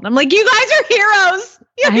because I called them. I'm like, you guys are heroes.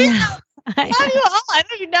 You're heroes. I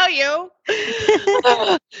don't even know you.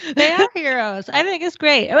 They are heroes. I think it's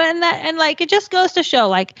great. And like, it just goes to show,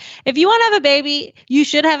 like, if you want to have a baby, you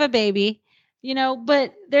should have a baby,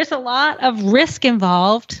 but there's a lot of risk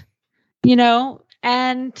involved,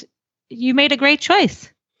 and you made a great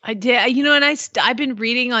choice. I did, and I've been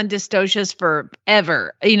reading on dystocias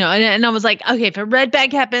forever, and I was like, okay, if a red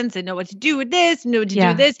bag happens, I know what to do with this, do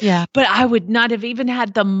with this. Yeah. But I would not have even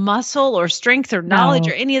had the muscle or strength or knowledge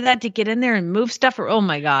or any of that to get in there and move stuff. Oh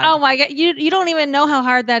my God. You don't even know how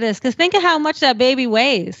hard that is. Because think of how much that baby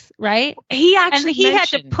weighs, right? He had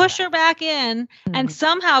to push her back in and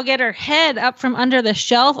somehow get her head up from under the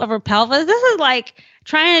shelf of her pelvis. This is like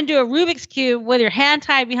trying to do a Rubik's Cube with your hand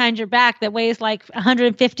tied behind your back that weighs like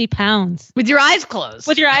 150 pounds. With your eyes closed.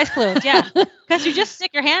 Yeah. Because you just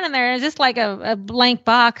stick your hand in there and it's just like a blank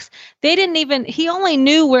box. He only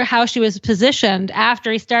knew how she was positioned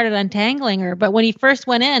after he started untangling her. But when he first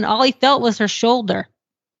went in, all he felt was her shoulder.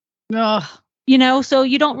 Ugh. So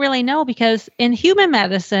you don't really know, because in human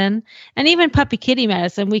medicine and even puppy kitty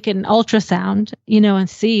medicine, we can ultrasound, and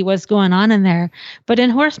see what's going on in there. But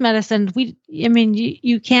in horse medicine,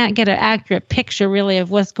 you can't get an accurate picture really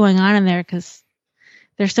of what's going on in there because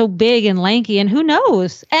they're so big and lanky, and who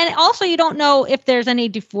knows? And also you don't know if there's any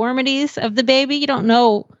deformities of the baby. You don't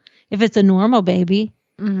know if it's a normal baby.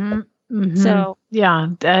 Mm-hmm. Mm-hmm. So yeah,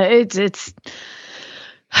 it's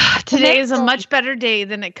today is a much better day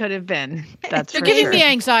than it could have been. That's You're giving me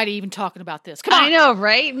anxiety even talking about this. Come on. I know,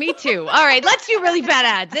 right? Me too. All right, let's do really bad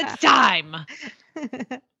ads. It's time.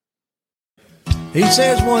 He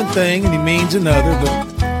says one thing and he means another, but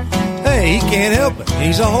hey, he can't help it.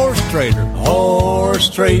 He's a horse trader. Horse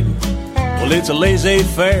trading. Well, it's a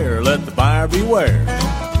laissez-faire. Let the buyer beware.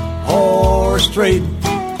 Horse trading.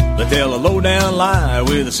 They tell a low-down lie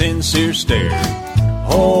with a sincere stare.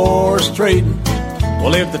 Horse trading.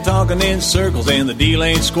 Well, if they're talking in circles and the deal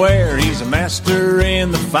ain't square, he's a master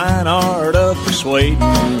in the fine art of persuading.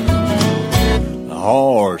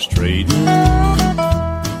 Horse trading.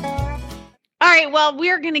 All right, well,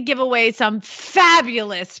 we're going to give away some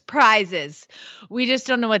fabulous prizes. We just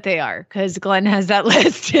don't know what they are because Glenn has that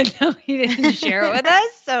list and he didn't share it with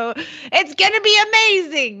us. So it's going to be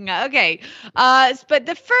amazing. Okay. But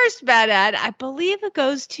the first bad ad, I believe it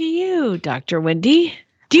goes to you, Dr. Wendy.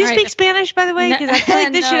 Do you speak Spanish, by the way? Because I feel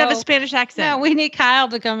like this should have a Spanish accent. No, we need Kyle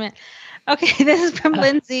to come in. Okay, this is from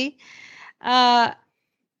Lindsay. Okay,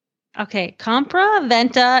 compra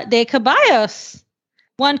venta de caballos.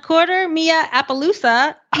 1/4 Mia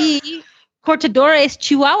Appaloosa y Cortadores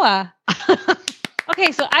Chihuahua.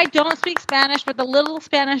 Okay, so I don't speak Spanish, but the little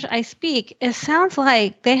Spanish I speak, it sounds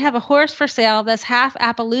like they have a horse for sale that's half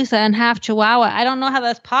Appaloosa and half Chihuahua. I don't know how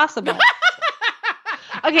that's possible.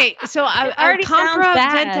 Okay, so compra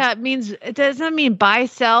venta means, does that mean buy,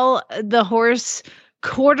 sell the horse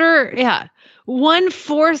quarter? Yeah.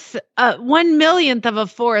 1/4, 1/millionth of a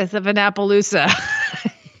fourth of an Appaloosa.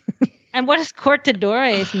 And what does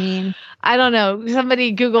Cortadores mean? I don't know.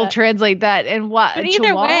 Somebody Google translate that and what. But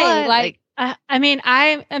either way,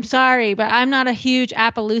 I'm sorry, but I'm not a huge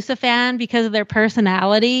Appaloosa fan because of their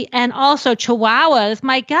personality, and also Chihuahuas.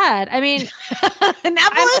 My God, I mean, an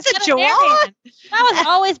Appaloosa Chihuahua. That was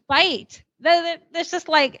always bite. There's just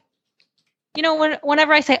like,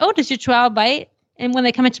 whenever I say, "Oh, does your Chihuahua bite?" and when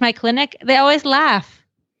they come into my clinic, they always laugh,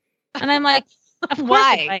 and I'm like, "Of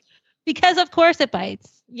course it bites." Because of course it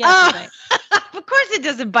bites. Yes, it bites. Of course it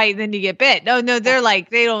doesn't bite, and then you get bit. No, they're like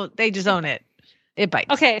they just own it. It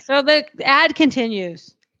bites. Okay, so the ad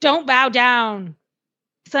continues. Don't bow down.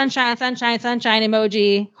 Sunshine, sunshine, sunshine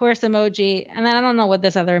emoji, horse emoji, and then I don't know what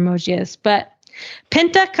this other emoji is, but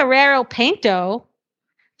Pinta Carrero Painto,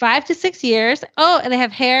 5 to 6 years. Oh, and they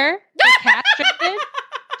have hair, castrated,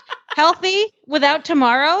 healthy, without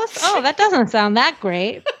tomorrows. Oh, that doesn't sound that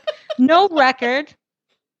great. No record.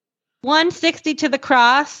 160 to the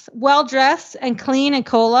cross, well-dressed and clean and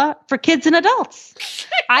cola for kids and adults.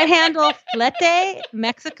 I handle Flete,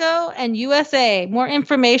 Mexico, and USA. More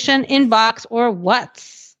information, inbox, or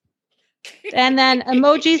what's. And then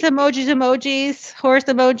emojis, horse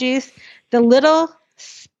emojis. The little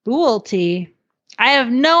spoolty. I have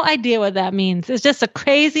no idea what that means. It's just a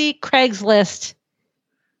crazy Craigslist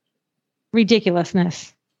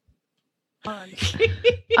ridiculousness.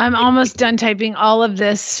 I'm almost done typing all of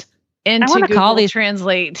this into Google call these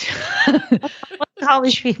Translate. Call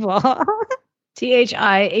these people.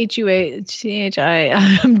 CHIHUA.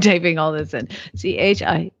 I'm typing all this in.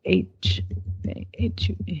 CHIHUA.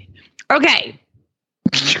 Okay.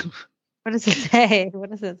 What does it say?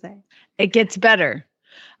 What does it say? It gets better.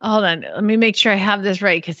 Hold on. Let me make sure I have this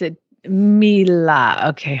right because it Mila.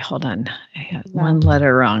 Okay, hold on. I got one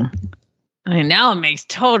letter wrong. Now it makes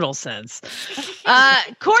total sense.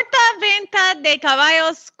 Corta venta de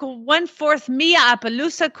caballos 1/4 Mia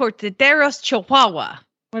Appaloosa Cortaderos Chihuahua.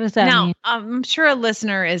 What does that mean? I'm sure a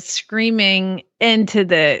listener is screaming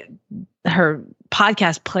into her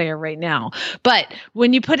podcast player right now. But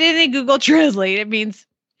when you put it in Google Translate, it means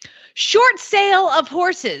short sale of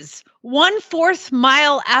horses, 1/4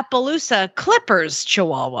 mile Appaloosa Clippers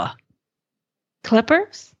Chihuahua.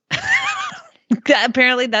 Clippers?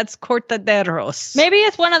 Apparently that's Cortaderos. Maybe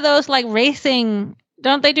it's one of those like racing.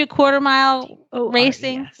 Don't they do quarter mile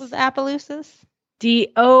racing with Appaloosas?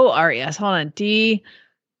 DORES. Hold on. DO.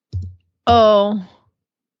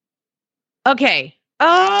 Okay.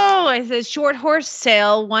 Oh, it says short horse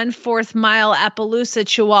sale, 1/4 mile Appaloosa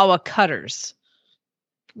Chihuahua cutters.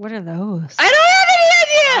 What are those? I don't have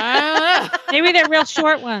any idea. Maybe they're real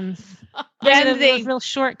short ones. Maybe they're real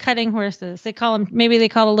short cutting horses. They call them. Maybe they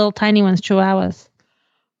call the little tiny ones Chihuahuas.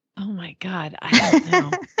 Oh my God, I don't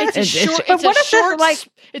know. It's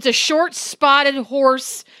a short spotted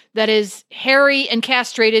horse that is hairy and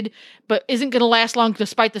castrated, but isn't going to last long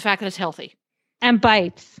despite the fact that it's healthy and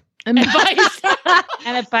bites. And bites.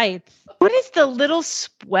 And it bites. What does the little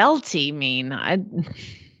swelty mean? I don't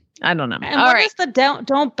know. And what is the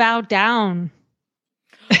don't bow down?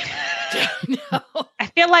 No. I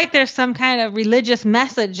feel like there's some kind of religious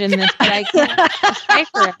message in this, but I can't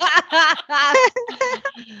decipher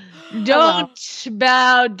it. Don't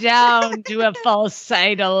bow down to a false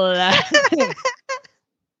idol.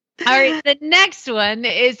 All right, the next one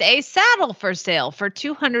is a saddle for sale for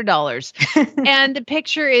 $200. And the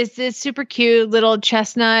picture is this super cute little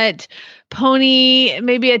chestnut pony,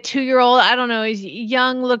 maybe a 2-year-old. I don't know. He's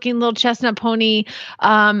young looking little chestnut pony.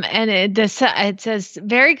 And it says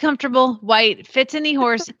very comfortable, white, fits any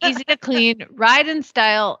horse, easy to clean, ride in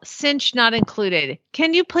style, cinch not included.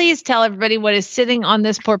 Can you please tell everybody what is sitting on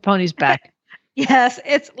this poor pony's back? Yes,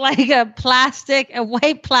 it's like a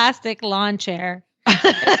white plastic lawn chair.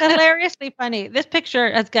 It's hilariously funny. This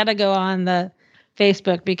picture has got to go on the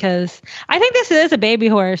Facebook because I think this is a baby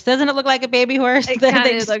horse. Doesn't it look like a baby horse? It kind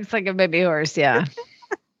of looks like a baby horse, yeah.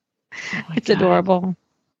 It's adorable.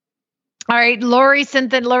 All right, Lorraine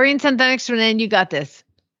sent the next one in. You got this.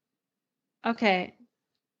 Okay.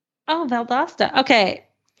 Oh, Valdosta. Okay.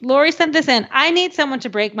 Lori sent this in. I need someone to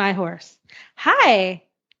break my horse. Hi.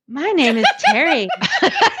 My name is Terry.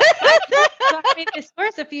 I got this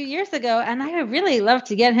horse a few years ago, and I would really love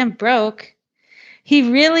to get him broke. He's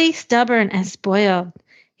really stubborn and spoiled.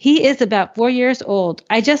 He is about 4 years old.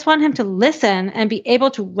 I just want him to listen and be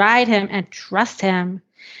able to ride him and trust him.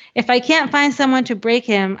 If I can't find someone to break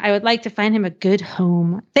him, I would like to find him a good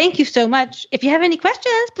home. Thank you so much. If you have any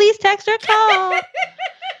questions, please text or call.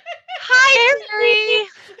 Hi, Terry.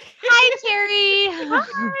 Hi, Terry. Hi.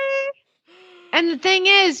 And the thing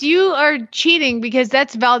is, you are cheating because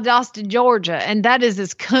that's Valdosta, Georgia, and that is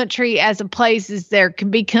as country as a place as there can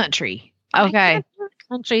be country. Okay. I can't do the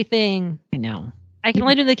country thing. I know. I can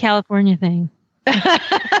only do the California thing.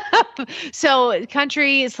 So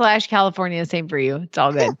country / California, same for you. It's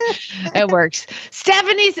all good. It works.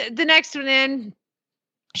 Stephanie's the next one in.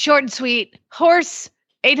 Short and sweet. Horse,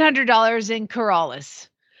 $800 in Corrales.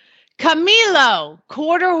 Camilo,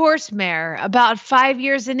 quarter horse mare, about 5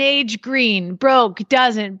 years in age, green, broke,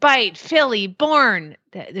 doesn't bite, filly, born.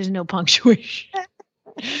 There's no punctuation.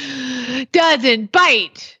 Doesn't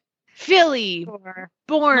bite, filly,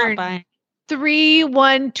 born.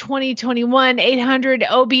 3/1/2021, 800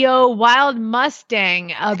 OBO, wild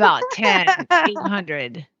Mustang, about 10,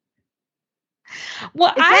 800.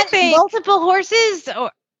 Well, I think multiple horses, or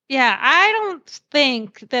yeah, I don't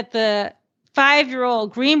think that the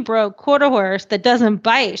 5-year-old green broke quarter horse that doesn't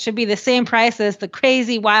bite should be the same price as the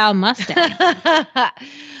crazy wild Mustang.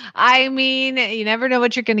 I mean, you never know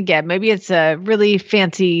what you're going to get. Maybe it's a really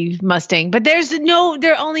fancy Mustang, but they're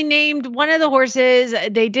only named one of the horses.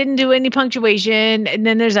 They didn't do any punctuation. And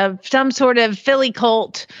then there's some sort of filly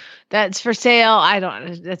colt that's for sale.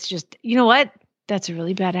 That's just, you know what? That's a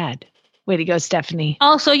really bad ad. Way to go, Stephanie.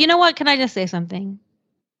 Also, you know what? Can I just say something?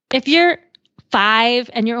 If you're 5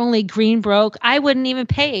 and you're only green broke, I wouldn't even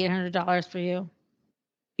pay $800 for you.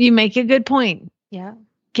 You make a good point. Yeah.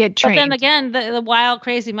 Get trained. But then again, the wild,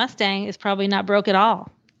 crazy Mustang is probably not broke at all.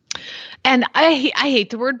 And I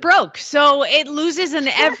hate the word broke. So it loses in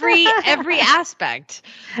every aspect.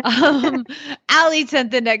 Allie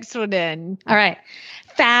sent the next one in. All right.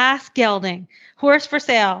 Fast gelding. Horse for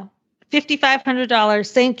sale. $5,500,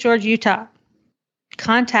 St. George, Utah.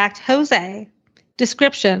 Contact Jose.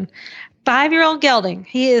 Description. 5-year-old gelding.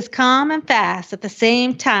 He is calm and fast at the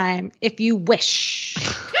same time if you wish.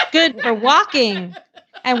 Good for walking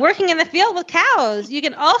and working in the field with cows. You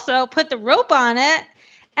can also put the rope on it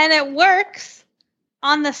and it works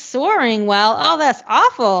on the soaring well. Oh, that's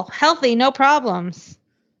awful. Healthy, no problems.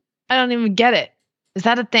 I don't even get it. Is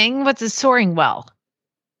that a thing? What's a soaring well?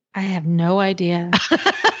 I have no idea.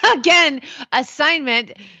 Again,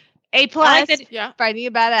 assignment A+. Finding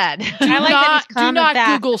a bad ad. Do not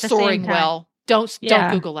Google soaring well. Don't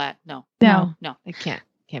Google that. No. It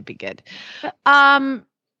can't be good.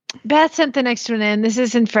 Beth sent the next one in. This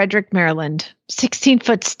is in Frederick, Maryland.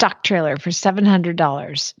 16-foot stock trailer for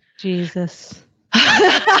 $700. Jesus.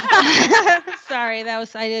 Sorry,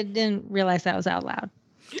 I didn't realize that was out loud.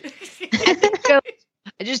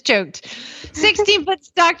 I just joked. 16-foot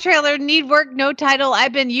stock trailer, need work, no title.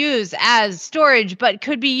 I've been used as storage, but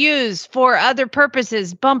could be used for other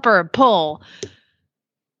purposes. Bumper, pull.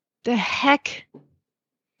 The heck?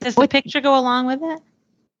 Does the picture go along with it?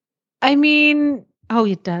 I mean... Oh,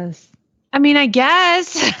 it does. I mean, I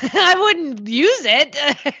guess I wouldn't use it.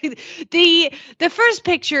 The first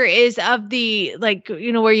picture is of the, like,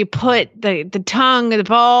 you know, where you put the tongue of the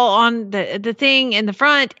ball on the thing in the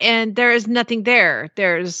front, and there is nothing there.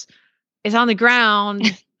 It's on the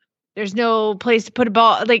ground. There's no place to put a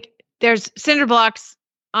ball. Like, there's cinder blocks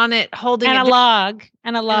on it holding and it a log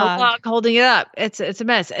holding it up. It's a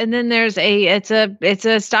mess. And then there's it's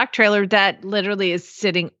a stock trailer that literally is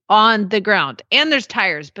sitting on the ground, and there's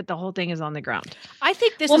tires, but the whole thing is on the ground. I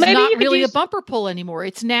think this is not really a bumper pull anymore.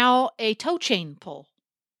 It's now a tow chain pull.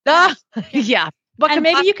 Yeah. And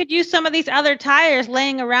maybe you could use some of these other tires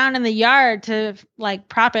laying around in the yard to like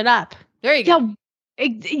prop it up. There you go.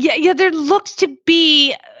 Yeah. There looks to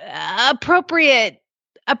be appropriately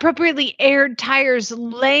aired tires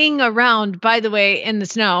laying around, by the way, in the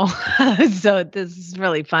snow. So this is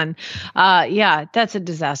really fun. Yeah, that's a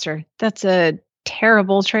disaster. That's a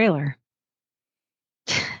terrible trailer.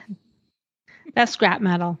 That's scrap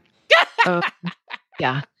metal.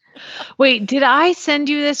 Yeah. Wait, did I send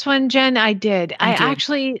you this one, Jen? I did. I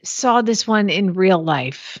actually saw this one in real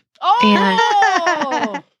life.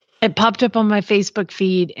 Oh! And it popped up on my Facebook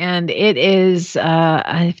feed, and it is,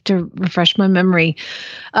 I have to refresh my memory,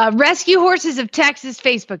 Rescue Horses of Texas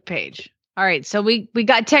Facebook page. All right, so we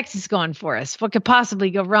got Texas going for us. What could possibly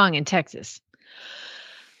go wrong in Texas?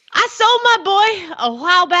 I sold my boy a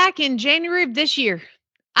while back in January of this year.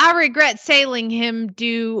 I regret sailing him.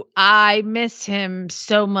 Do I miss him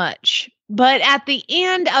so much? But at the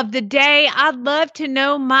end of the day, I'd love to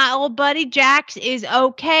know my old buddy Jax is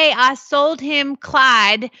okay. I sold him.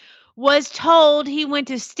 Clyde was told he went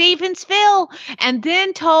to Stevensville and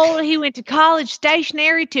then told he went to College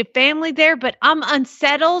Stationary to family there, but I'm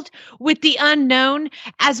unsettled with the unknown,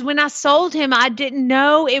 as when I sold him, I didn't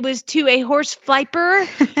know it was to a horse flipper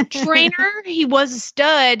trainer. He was a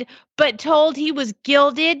stud, but told he was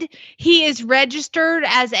gilded. He is registered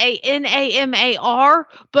as a NAMAR,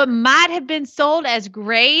 but might have been sold as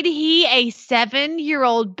grade. He a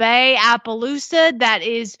 7-year-old bay Appaloosa that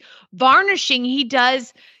is varnishing. He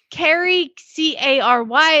does carry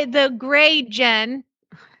CARY, the gray Jen.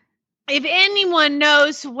 If anyone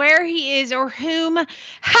knows where he is or whom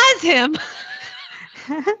has him.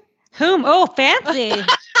 Whom? Oh, fancy.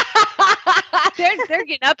 They're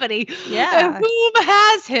getting uppity. Yeah. Whom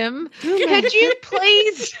has him? Could you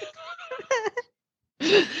please?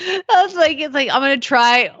 It's like I'm gonna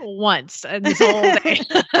try once this whole day.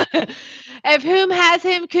 Of whom has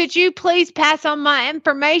him? Could you please pass on my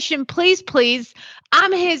information, please?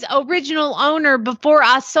 I'm his original owner before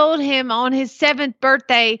I sold him on his 7th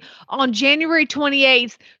birthday on January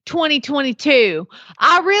 28th, 2022.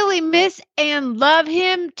 I really miss and love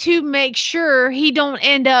him to make sure he don't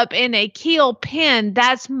end up in a keel pen.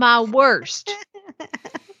 That's my worst.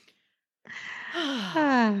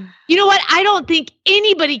 You know what? I don't think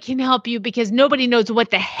anybody can help you because nobody knows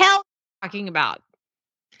what the hell you're talking about.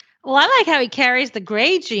 Well, I like how he carries the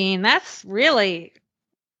gray gene. That's really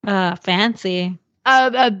fancy.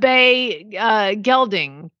 A bay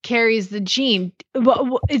gelding carries the gene.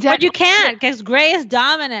 But you can't, because gray is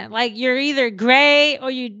dominant. Like, you're either gray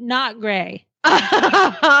or you're not gray.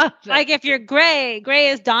 Like, if you're gray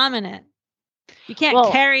is dominant. You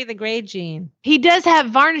can't carry the gray gene. He does have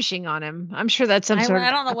varnishing on him. I'm sure that's some sort of.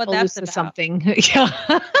 I don't know what that's about. Something. Yeah,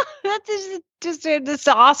 that's just an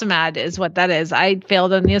awesome ad, is what that is. I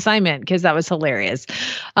failed on the assignment because that was hilarious.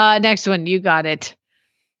 Next one, you got it.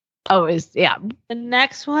 Oh, The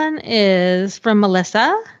next one is from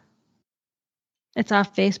Melissa. It's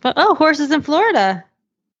off Facebook. Oh, horses in Florida.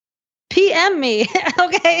 PM me.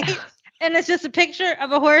 Okay. And it's just a picture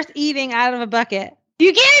of a horse eating out of a bucket.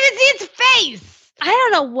 You can't even see its face. I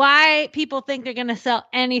don't know why people think they're going to sell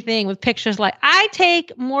anything with pictures like I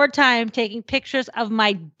take more time taking pictures of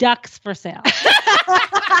my ducks for sale.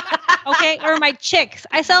 Okay. Or my chicks.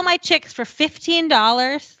 I sell my chicks for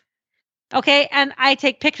 $15. Okay. And I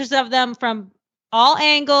take pictures of them from all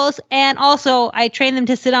angles. And also I train them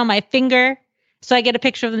to sit on my finger. So I get a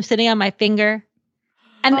picture of them sitting on my finger.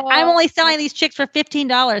 And I'm only selling these chicks for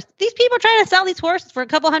 $15. These people are trying to sell these horses for a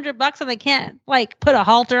couple $100 and they can't put a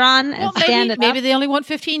halter on and stand it up. Maybe they only want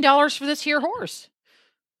 $15 for this here horse.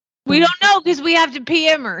 We don't know because we have to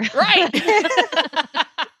PM her. Right.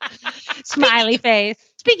 Smiley face.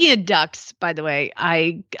 Speaking of ducks, by the way,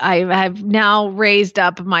 I have now raised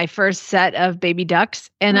up my first set of baby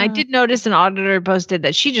ducks. And I did notice an auditor posted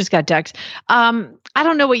that she just got ducks. I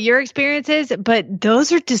don't know what your experience is, but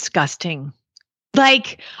those are disgusting.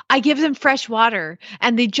 Like, I give them fresh water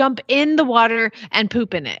and they jump in the water and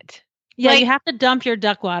poop in it. Yeah, you have to dump your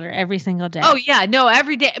duck water every single day. Oh, yeah. No,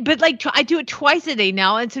 every day. But I do it twice a day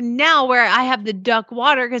now. And so now where I have the duck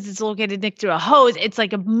water, because it's located next to a hose, it's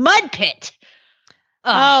like a mud pit.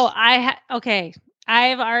 Ugh. Oh, okay.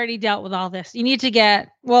 I've already dealt with all this. You need to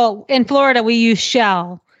in Florida, we use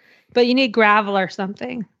shell, but you need gravel or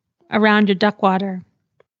something around your duck water.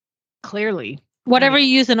 Clearly. Whatever you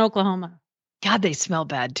use in Oklahoma. God, they smell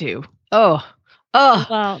bad too. Oh.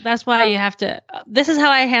 Well, that's why you have to. This is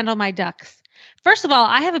how I handle my ducks. First of all,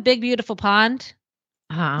 I have a big, beautiful pond.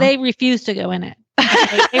 Uh-huh. They refuse to go in it.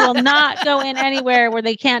 They will not go in anywhere where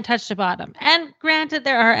they can't touch the bottom. And granted,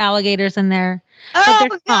 there are alligators in there.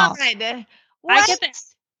 Oh, God.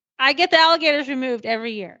 I get the alligators removed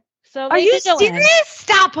every year. So are you serious?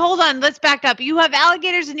 Stop. Hold on. Let's back up. You have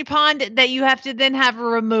alligators in your pond that you have to then have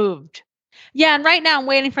removed. Yeah, and right now I'm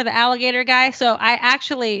waiting for the alligator guy. So I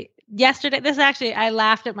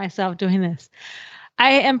laughed at myself doing this.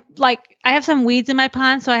 I have some weeds in my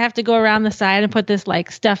pond, so I have to go around the side and put this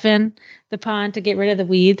stuff in the pond to get rid of the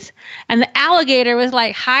weeds. And the alligator was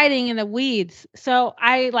hiding in the weeds. So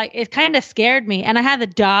it kind of scared me. And I had the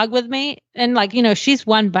dog with me and she's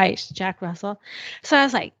one bite, Jack Russell. So I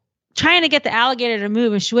was trying to get the alligator to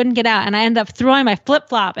move and she wouldn't get out. And I ended up throwing my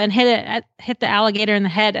flip-flop and hit the alligator in the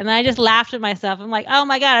head. And then I just laughed at myself. I'm like, oh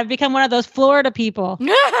my God, I've become one of those Florida people.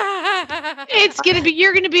 You're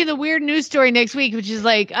going to be in the weird news story next week, which is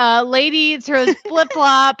lady throws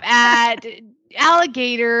flip-flop at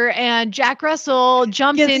alligator and Jack Russell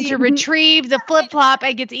jumps in to retrieve the flip-flop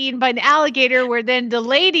and gets eaten by an alligator, where then the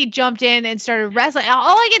lady jumped in and started wrestling.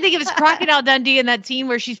 All I can think of is Crocodile Dundee in that scene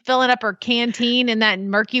where she's filling up her canteen in that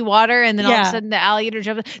murky water and then all of a sudden the alligator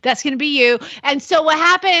jumps in. That's going to be you. And so what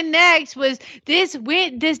happened next was she's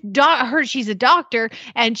a doctor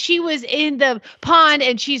and she was in the pond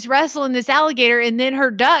and she's wrestling this alligator, and then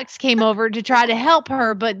her ducks came over to try to help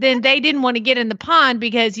her, but then they didn't want to get in the pond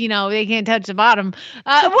because they can't touch the bottom.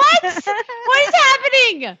 What is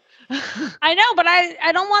happening? I know, but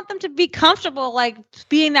I don't want them to be comfortable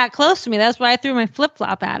being that close to me. That's why I threw my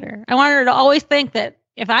flip-flop at her. I want her to always think that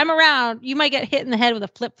if I'm around, you might get hit in the head with a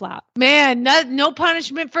flip-flop. Man, no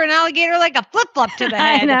punishment for an alligator like a flip-flop to the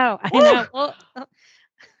head. I know. Well,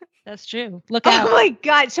 that's true. Look out. Oh my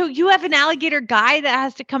God. So you have an alligator guy that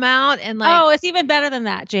has to come out and Oh, it's even better than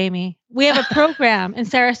that, Jamie. We have a program in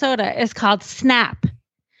Sarasota. It's called SNAP.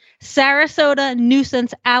 Sarasota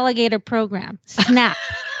Nuisance Alligator Program. SNAP.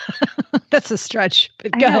 That's a stretch,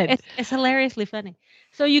 but go ahead. It's hilariously funny.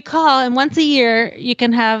 So you call, and once a year, you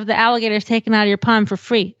can have the alligators taken out of your pond for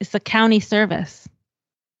free. It's a county service.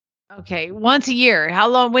 Okay, once a year. How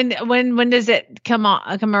long? When does it come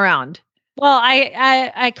around? Well,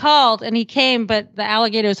 I called and he came, but the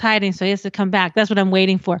alligator was hiding, so he has to come back. That's what I'm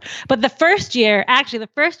waiting for. But the first year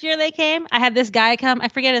they came, I had this guy come. I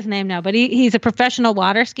forget his name now, but he's a professional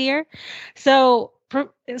water skier. So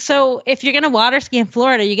if you're going to water ski in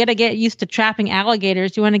Florida, you got to get used to trapping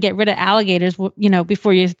alligators. You want to get rid of alligators,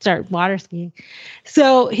 before you start water skiing.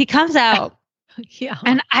 So he comes out. Yeah.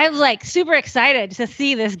 And I was super excited to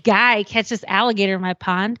see this guy catch this alligator in my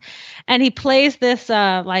pond. And he plays this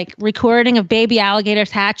recording of baby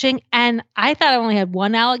alligators hatching. And I thought I only had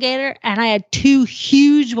one alligator, and I had two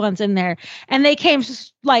huge ones in there. And they came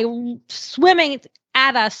swimming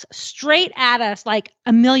at us, straight at us, like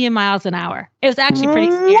a million miles an hour. It was actually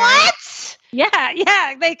pretty scary. What?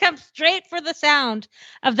 Yeah. They come straight for the sound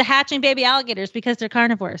of the hatching baby alligators because they're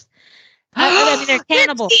carnivores. I mean, they're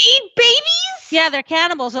cannibals. They eat babies? Yeah, they're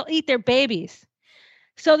cannibals. They'll eat their babies.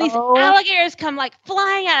 So these alligators come like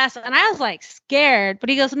flying at us, and I was like scared. But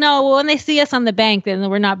he goes, no, well, when they see us on the bank, then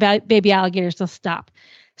we're not baby alligators. They'll stop.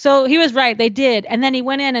 So he was right. They did. And then he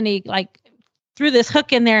went in and he like threw this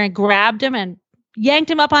hook in there and grabbed him and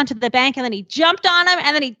yanked him up onto the bank. And then he jumped on him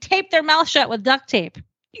and then he taped their mouth shut with duct tape.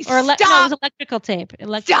 No, it was electrical tape.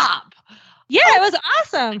 Stop. Yeah, it was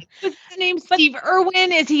awesome. What's his name? Steve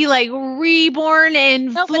Irwin? Is he like reborn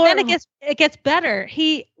in Florida? But then it gets better.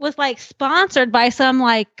 He was like sponsored by some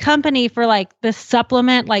like company for like this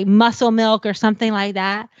supplement, like muscle milk or something like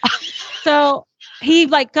that. So he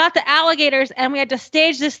like got the alligators, and we had to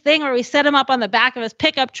stage this thing where we set him up on the back of his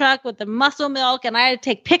pickup truck with the muscle milk, and I had to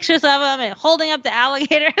take pictures of him and holding up the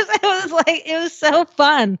alligators. It was so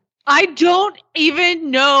fun. I don't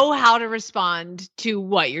even know how to respond to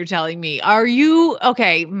what you're telling me. Are you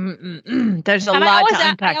okay? There's a lot to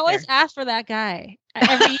unpack. I always ask for that guy.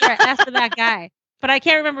 Every year I ask for that guy, but I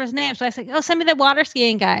can't remember his name. So I said, "Oh, send me the water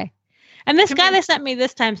skiing guy." And this guy they sent me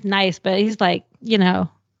this time's nice, but he's like, it's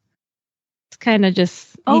kind of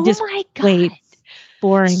just waits.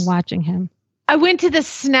 Boring watching him. I went to the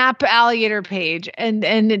Snap Alligator page, and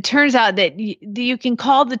it turns out that you can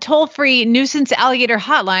call the toll-free nuisance alligator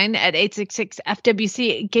hotline at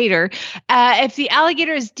 866-FWC-GATOR. If the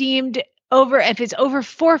alligator is deemed if it's over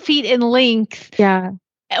 4 feet in length,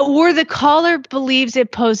 or the caller believes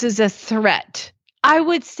it poses a threat. I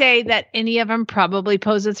would say that any of them probably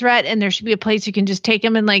pose a threat, and there should be a place you can just take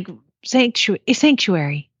them in, like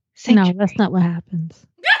sanctuary. No, that's not what happens.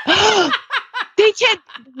 What?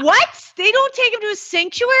 They don't take him to a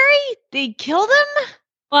sanctuary? They kill them?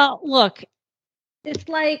 Well, look, it's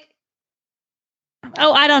like,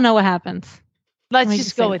 I don't know what happens. Let's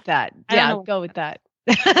just go with that. Yeah, go with that.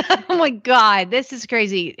 Oh my God, this is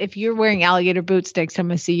crazy. If you're wearing alligator boots next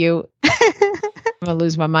time I see you, I'm going to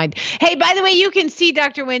lose my mind. Hey, by the way, you can see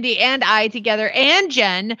Dr. Wendy and I together, and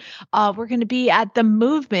Jen. We're going to be at the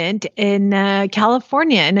Movement in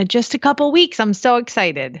California in just a couple weeks. I'm so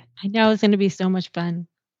excited. I know it's going to be so much fun.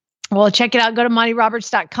 Well, check it out. Go to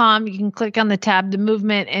MontyRoberts.com. You can click on the tab, The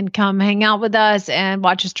Movement, and come hang out with us and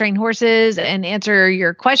watch us train horses and answer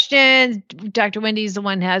your questions. Dr. Wendy's the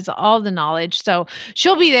one who has all the knowledge. So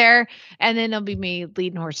she'll be there, and then it'll be me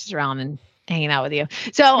leading horses around and hanging out with you.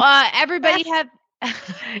 So everybody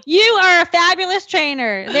You are a fabulous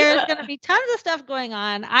trainer. There's going to be tons of stuff going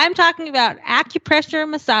on. I'm talking about acupressure,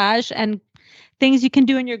 massage, and things you can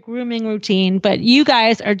do in your grooming routine. But you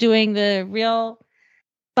guys are doing the real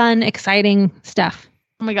fun, exciting stuff.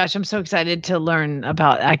 Oh my gosh, I'm so excited to learn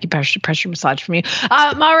about acupressure massage from you.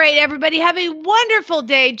 All right, everybody, have a wonderful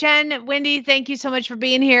day. Jen, Wendy, thank you so much for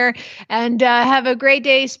being here. And have a great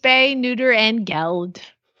day. Spay, neuter, and geld.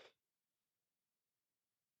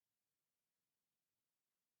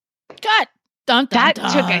 God, that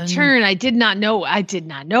took a turn. I did not know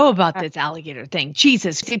about this alligator thing.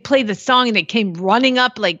 Jesus, they played the song and it came running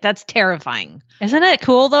up. Like, that's terrifying. Isn't it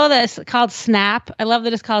cool though that it's called Snap? I love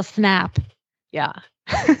that it's called Snap. Yeah.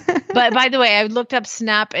 But by the way, I looked up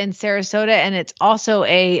Snap in Sarasota, and it's also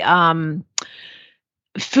a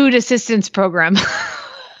food assistance program.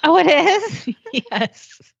 Oh, it is?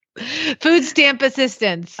 Yes. Food stamp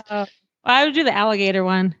assistance. I would do the alligator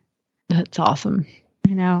one. That's awesome.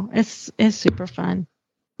 I know. It's super fun.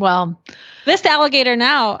 Well, this alligator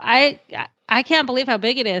now, I can't believe how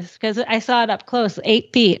big it is because I saw it up close,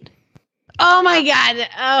 8 feet. Oh my God.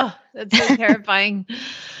 Oh, that's so terrifying.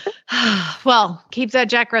 Well, keep that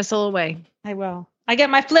Jack Russell away. I will. I get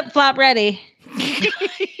my flip-flop ready.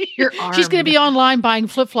 Your arm. She's going to be online buying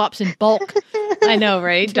flip-flops in bulk. I know,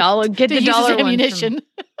 right? Get the dollar ammunition.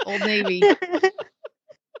 Old Navy.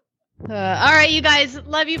 All right, you guys.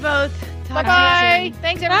 Love you both. Bye-bye.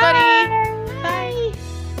 Thanks, everybody. Bye.